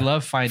that. Yeah. I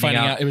love finding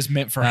out it was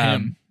meant for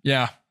him.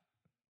 Yeah.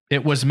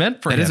 It was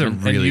meant for him. That is a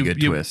really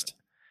good twist.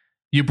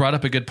 You brought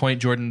up a good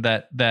point, Jordan,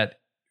 that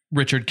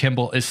Richard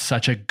Kimball is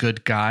such a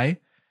good guy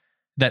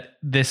that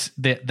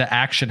the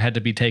action had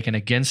to be taken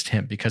against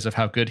him because of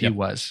how good he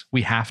was.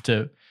 We have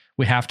to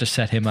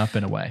set him up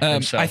in a way.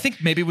 So, I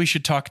think maybe we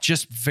should talk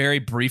just very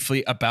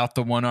briefly about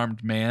the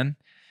one-armed man.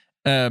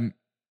 For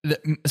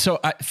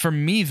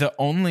me, the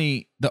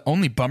only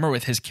bummer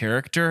with his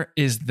character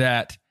is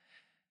that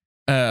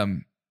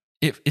it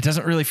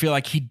doesn't really feel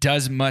like he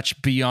does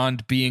much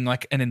beyond being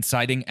like an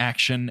inciting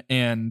action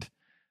and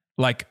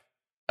like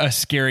a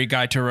scary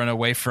guy to run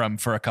away from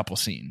for a couple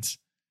scenes.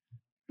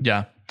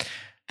 Yeah.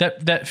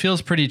 That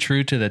feels pretty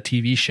true to the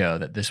TV show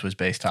that this was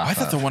based off. I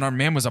thought the one-armed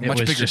man was a much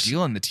bigger just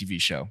deal in the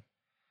TV show.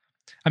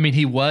 I mean,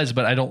 he was,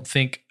 but I don't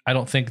think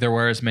there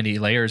were as many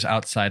layers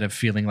outside of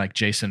feeling like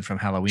Jason from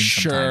Halloween.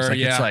 Sometimes. Sure,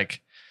 It's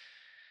like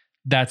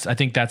I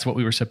think that's what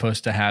we were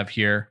supposed to have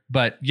here.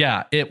 But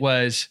yeah, it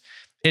was.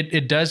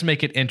 It does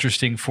make it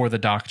interesting for the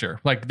doctor.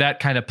 Like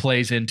that kind of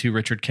plays into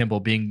Richard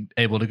Kimball being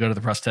able to go to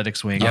the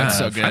prosthetics wing. Yeah,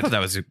 so good. I thought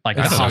that was like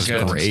I thought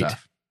that was great.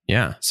 Stuff.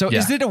 Yeah. So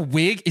is it a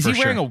wig? Is he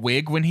wearing sure. a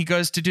wig when he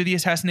goes to do the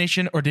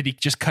assassination, or did he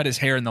just cut his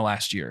hair in the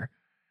last year?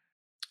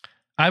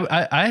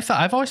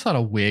 I've always thought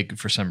a wig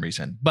for some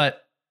reason,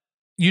 but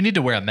you need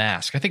to wear a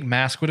mask. I think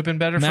mask would have been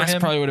better for him. Mask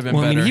probably would have been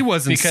better. I mean, he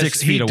wasn't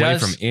 6 feet away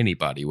from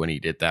anybody when he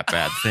did that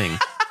bad thing.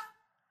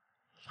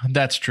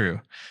 That's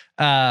true.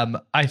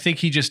 I think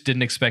he just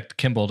didn't expect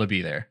Kimball to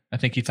be there. I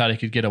think he thought he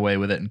could get away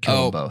with it and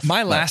kill them both.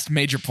 My last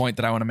major point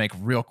that I want to make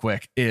real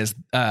quick is,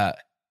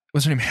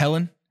 what's her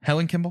name?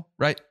 Helen Kimball,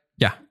 right?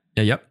 Yeah.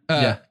 Yeah.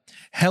 Yep.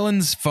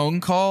 Helen's phone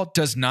call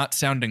does not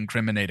sound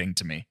incriminating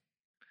to me.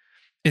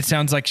 It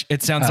sounds like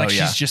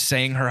she's just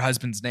saying her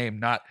husband's name,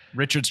 not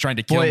Richard's trying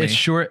to kill me. It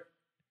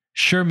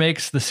sure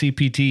makes the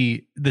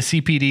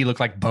CPD look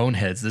like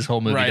boneheads. This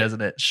whole movie,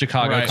 doesn't it?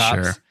 Chicago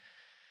cops.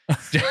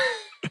 Sure.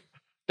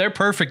 They're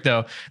perfect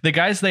though. The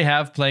guys they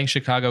have playing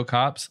Chicago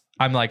cops,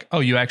 I'm like, oh,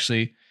 you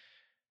actually,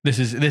 this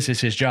is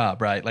his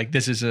job, right? Like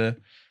this is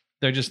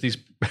They're just these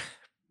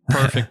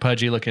perfect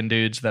pudgy looking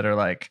dudes that are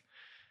like,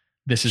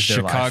 this is their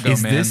Chicago,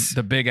 life. man.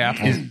 The Big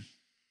Apple.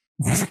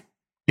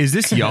 Is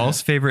this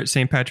y'all's favorite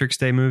St. Patrick's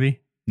Day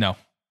movie? No.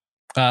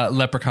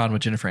 Leprechaun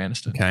with Jennifer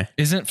Aniston. Okay.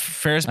 Isn't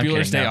Ferris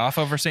Bueller's Day Off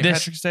over St.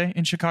 Patrick's Day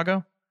in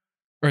Chicago?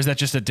 Or is that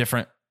just a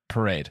different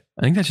parade?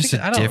 I think that's just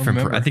a different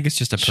parade. I think it's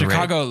just a parade.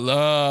 Chicago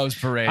loves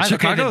parades.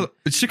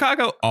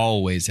 Chicago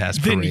always has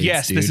parades. Then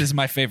yes, dude. This is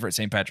my favorite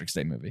St. Patrick's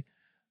Day movie.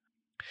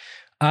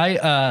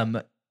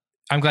 I'm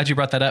glad you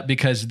brought that up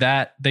because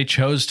that they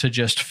chose to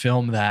just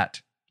film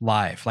that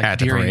live, like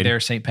during their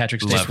St.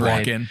 Patrick's Day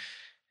parade.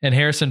 And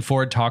Harrison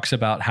Ford talks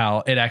about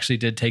how it actually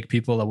did take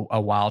people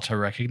a while to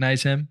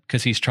recognize him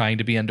because he's trying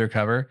to be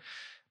undercover.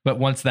 But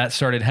once that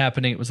started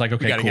happening, it was like,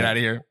 okay, we gotta get out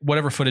of here.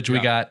 Whatever footage we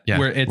got,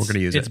 we're gonna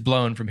use it's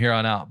blown from here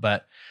on out.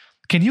 But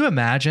can you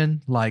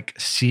imagine like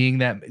seeing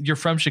that? You're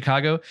from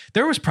Chicago.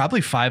 There was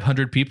probably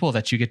 500 people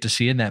that you get to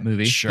see in that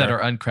movie that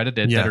are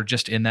uncredited that are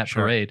just in that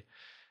parade.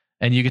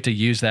 And you get to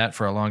use that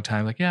for a long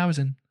time. Like, I was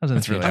in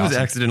That's really awesome. I was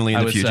accidentally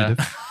in The Fugitive.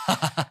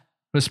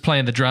 Was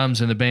playing the drums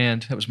in the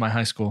band. That was my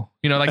high school.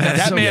 You know, like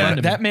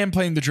that man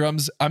playing the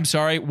drums, I'm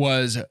sorry,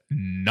 was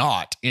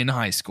not in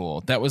high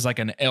school. That was like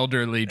an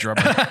elderly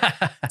drummer.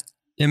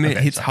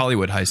 It's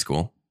Hollywood High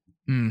School.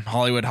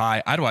 Hollywood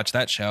High. I'd watch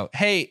that show.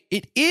 Hey,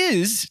 it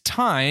is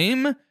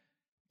time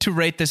to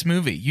rate this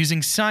movie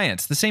using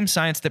science, the same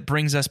science that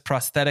brings us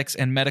prosthetics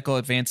and medical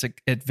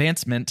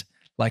advancement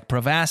like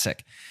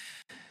Provasic.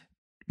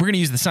 We're going to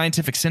use the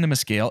scientific cinema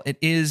scale. It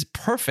is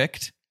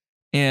perfect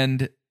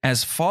and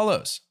as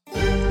follows.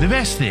 The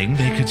best thing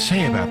they could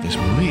say about this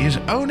movie is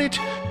own it,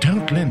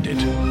 don't lend it.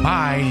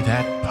 Buy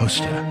that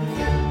poster.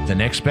 The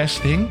next best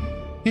thing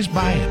is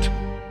buy it,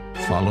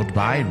 followed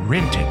by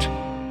rent it,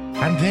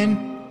 and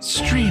then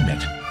stream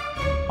it.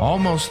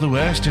 Almost the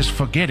worst is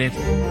forget it.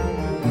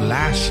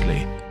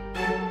 Lastly,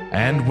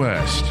 and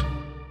worst,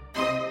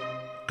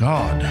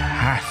 God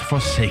hath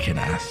forsaken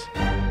us.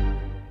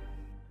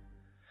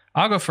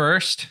 I'll go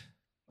first.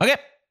 Okay.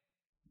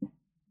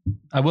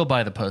 I will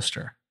buy the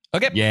poster.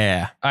 Okay.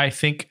 Yeah. I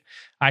think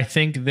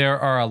there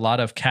are a lot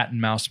of cat and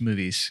mouse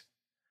movies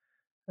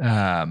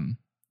of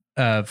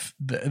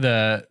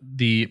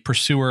the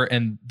pursuer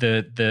and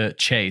the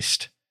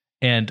chased,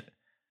 and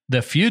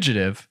The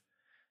Fugitive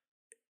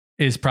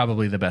is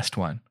probably the best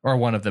one or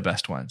one of the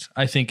best ones.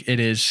 I think it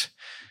is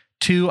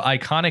two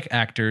iconic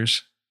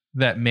actors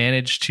that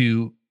manage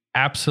to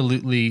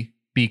absolutely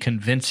be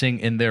convincing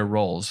in their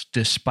roles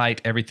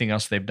despite everything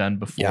else they've done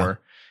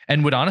before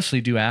and would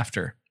honestly do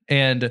after.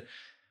 And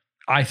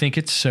I think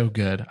it's so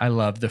good. I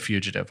love The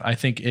Fugitive. I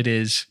think it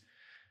is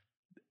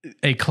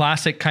a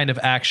classic kind of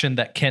action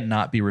that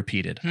cannot be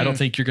repeated. I don't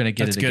think you're going to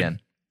get it again.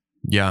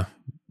 Yeah,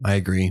 I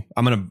agree.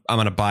 I'm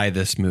going to buy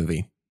this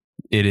movie.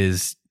 It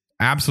is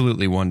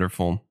absolutely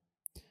wonderful.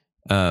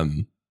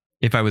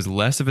 If I was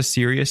less of a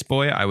serious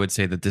boy, I would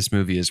say that this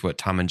movie is what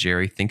Tom and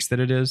Jerry thinks that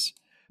it is.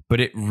 But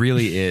it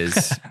really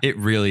is. It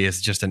really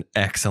is just an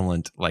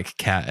excellent like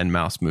cat and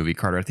mouse movie,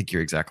 Carter. I think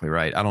you're exactly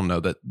right. I don't know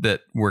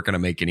that we're going to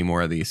make any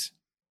more of these.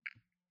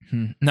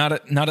 Not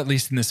at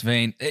least in this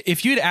vein.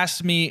 If you'd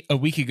asked me a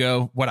week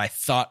ago what I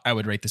thought I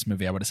would rate this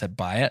movie, I would have said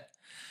buy it.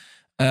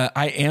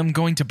 I am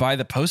going to buy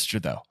the poster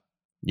though.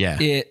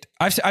 Yeah.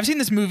 I've seen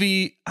this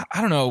movie.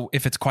 I don't know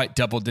if it's quite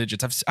double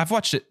digits. I've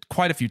watched it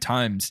quite a few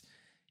times.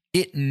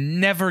 It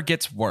never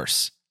gets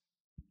worse.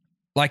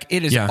 Like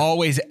it is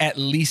always at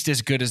least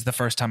as good as the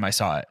first time I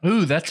saw it.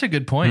 Ooh, that's a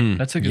good point.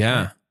 That's a good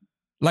point.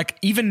 Like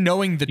even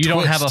knowing the you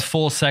don't have a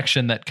full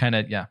section that kind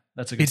of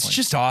that's a good point. It's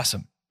just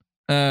awesome.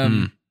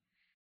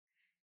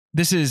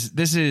 This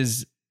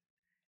is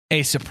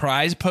a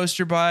surprise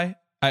poster buy.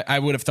 I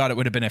would have thought it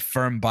would have been a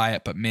firm buy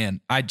it, but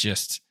man, I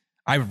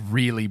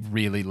really,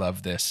 really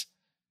love this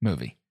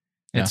movie.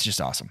 It's just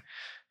awesome.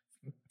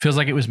 Feels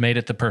like it was made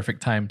at the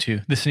perfect time too.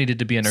 This needed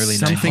to be an early 90s.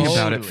 Something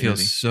about it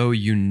feels so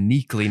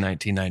uniquely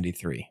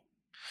 1993.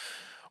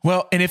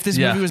 Well, and if this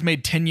movie was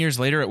made 10 years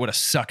later, it would have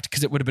sucked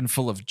because it would have been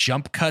full of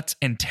jump cuts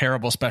and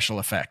terrible special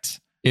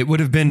effects. It would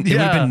have been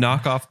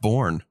knockoff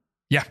Bourne.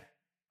 Yeah,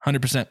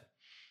 100%.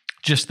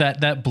 Just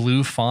that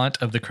blue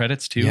font of the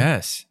credits too.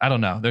 Yes. I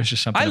don't know. There's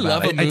just something about it. I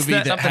love a movie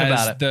that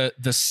has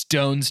the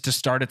stones to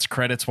start its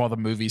credits while the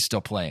movie's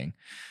still playing.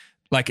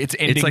 Like it's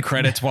ending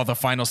credits while the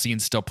final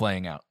scene's still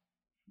playing out.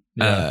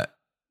 Yeah.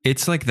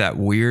 It's like that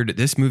weird,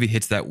 this movie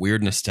hits that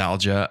weird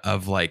nostalgia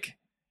of like,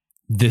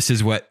 this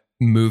is what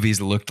movies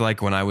looked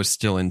like when I was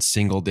still in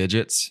single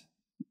digits,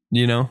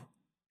 you know?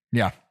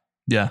 Yeah.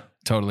 Yeah,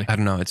 totally. I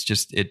don't know. It's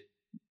just, it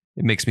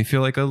makes me feel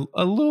like a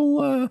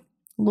little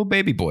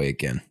baby boy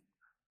again.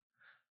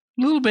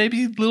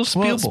 Little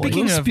spiel boy.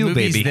 Speaking of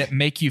movies that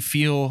make you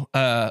feel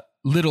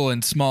little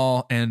and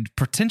small and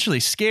potentially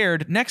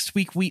scared, next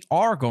week we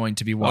are going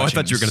to be watching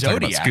I thought you were going to talk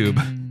about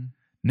Scoob.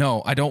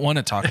 No, I don't want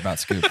to talk about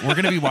Scoob. We're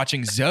going to be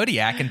watching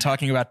Zodiac and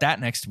talking about that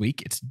next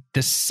week. It's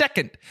the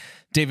second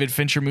David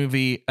Fincher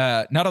movie,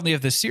 not only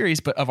of this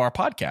series, but of our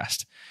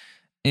podcast.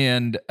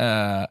 And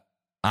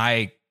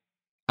I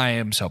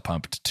am so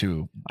pumped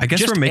to I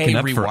guess we're making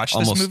up for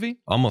this movie.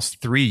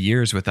 Almost 3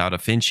 years without a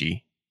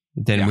Finchy.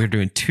 Then we're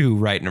doing 2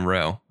 right in a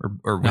row,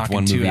 or with knocking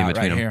 1 movie in right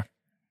between them. Here.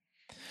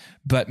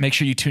 But make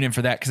sure you tune in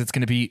for that because it's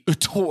going to be a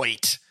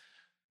toit.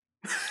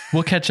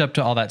 We'll catch up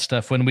to all that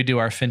stuff when we do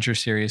our Fincher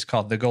series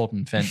called The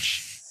Golden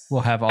Finch.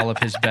 We'll have all of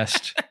his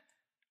best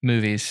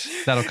movies.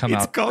 That'll come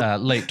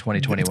out late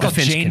 2021. It's called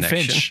Jane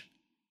Finch.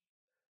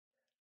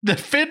 The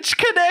Finch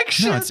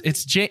Connection? No,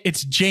 it's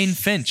Jane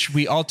Finch.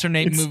 We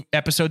alternate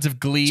episodes of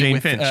Glee Jane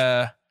with Finch.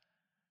 Yeah.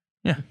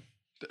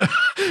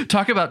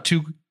 Talk about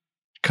 2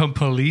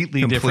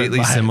 completely different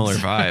similar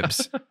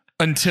vibes.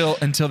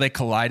 Until they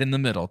collide in the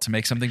middle to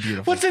make something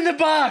beautiful. What's in the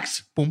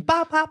box? Boom,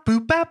 ba, ba, boo,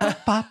 ba, ba,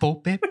 ba, bo,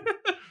 bip.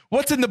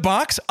 What's in the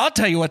box? I'll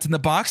tell you what's in the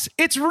box.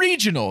 It's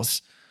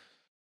regionals.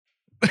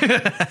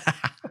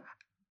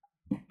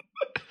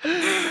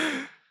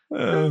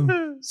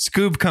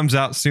 Scoob comes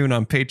out soon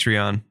on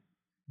Patreon.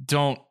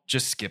 Don't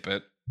just skip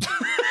it.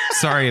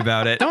 Sorry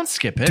about it. Don't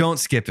skip it. Don't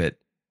skip it.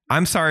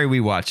 I'm sorry we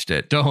watched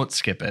it. Don't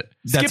skip it.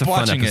 That's skip a fun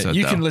watching episode, it.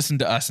 You though. can listen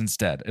to us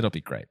instead. It'll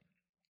be great.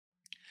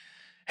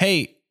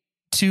 Hey,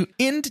 to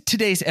end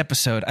today's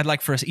episode, I'd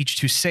like for us each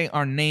to say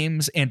our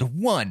names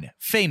and one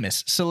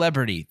famous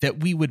celebrity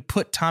that we would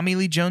put Tommy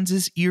Lee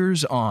Jones's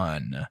ears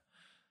on.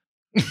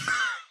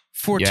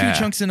 For 2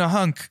 Chunks and a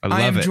Hunk,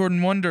 I am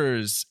Jordan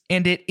Wonders,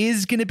 and it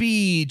is going to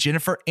be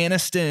Jennifer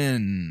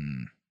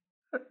Aniston.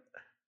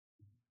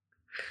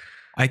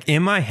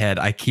 In my head,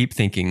 I keep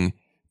thinking,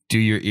 do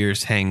your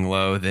ears hang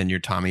low than your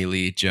Tommy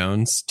Lee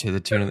Jones to the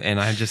tune of, and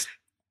I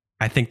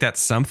think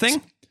that's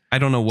something. I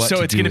don't know what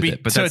to do with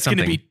it, but that's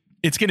something.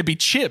 It's going to be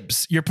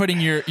Chibs. You're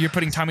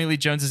putting Tommy Lee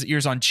Jones's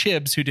ears on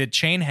Chibs, who did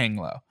Chain Hang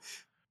Low.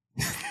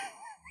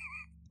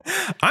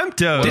 I'm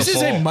Doge. This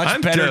is a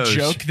much better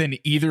joke than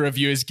either of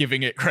you is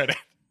giving it credit.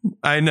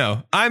 I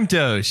know. I'm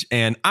Doge,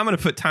 and I'm going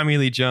to put Tommy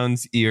Lee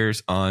Jones'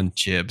 ears on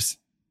Chibs.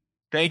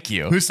 Thank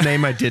you. Whose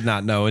name I did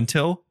not know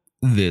until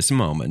this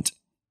moment.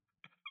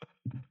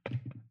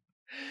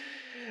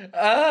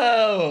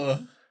 Oh.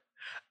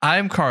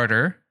 I'm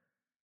Carter,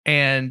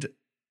 and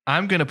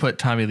I'm going to put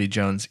Tommy Lee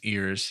Jones'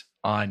 ears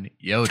on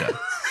Yoda.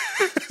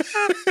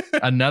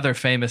 Another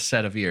famous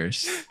set of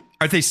ears.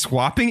 Are they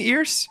swapping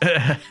ears?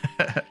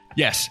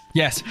 Yes.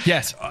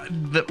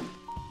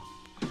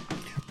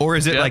 Or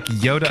is it like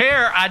Yoda?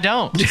 Care, I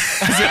don't. Is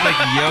it like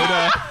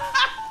Yoda?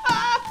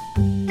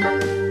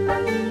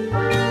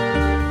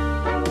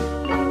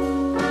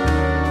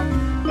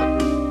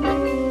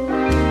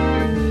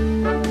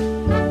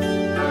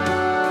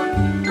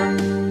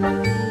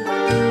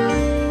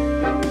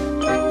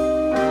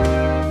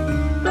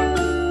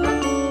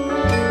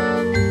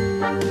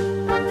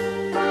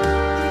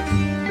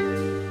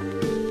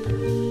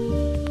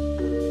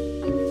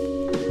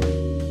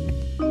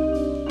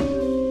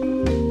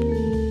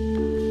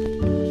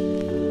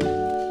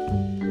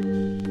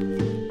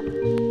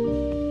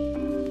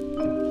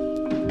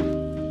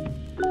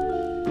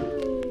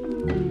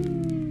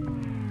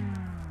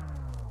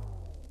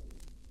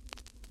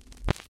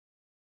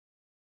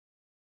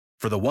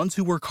 For the ones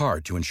who work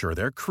hard to ensure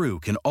their crew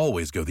can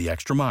always go the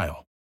extra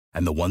mile,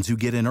 and the ones who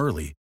get in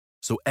early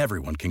so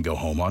everyone can go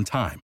home on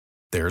time,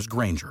 there's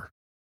Grainger,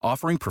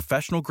 offering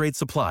professional-grade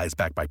supplies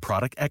backed by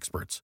product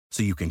experts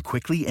so you can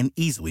quickly and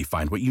easily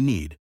find what you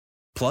need.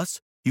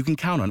 Plus, you can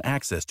count on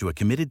access to a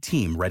committed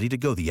team ready to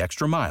go the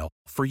extra mile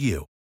for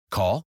you.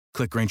 Call,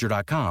 click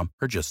Grainger.com,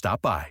 or just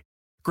stop by.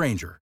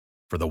 Grainger,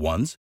 for the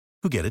ones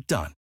who get it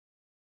done.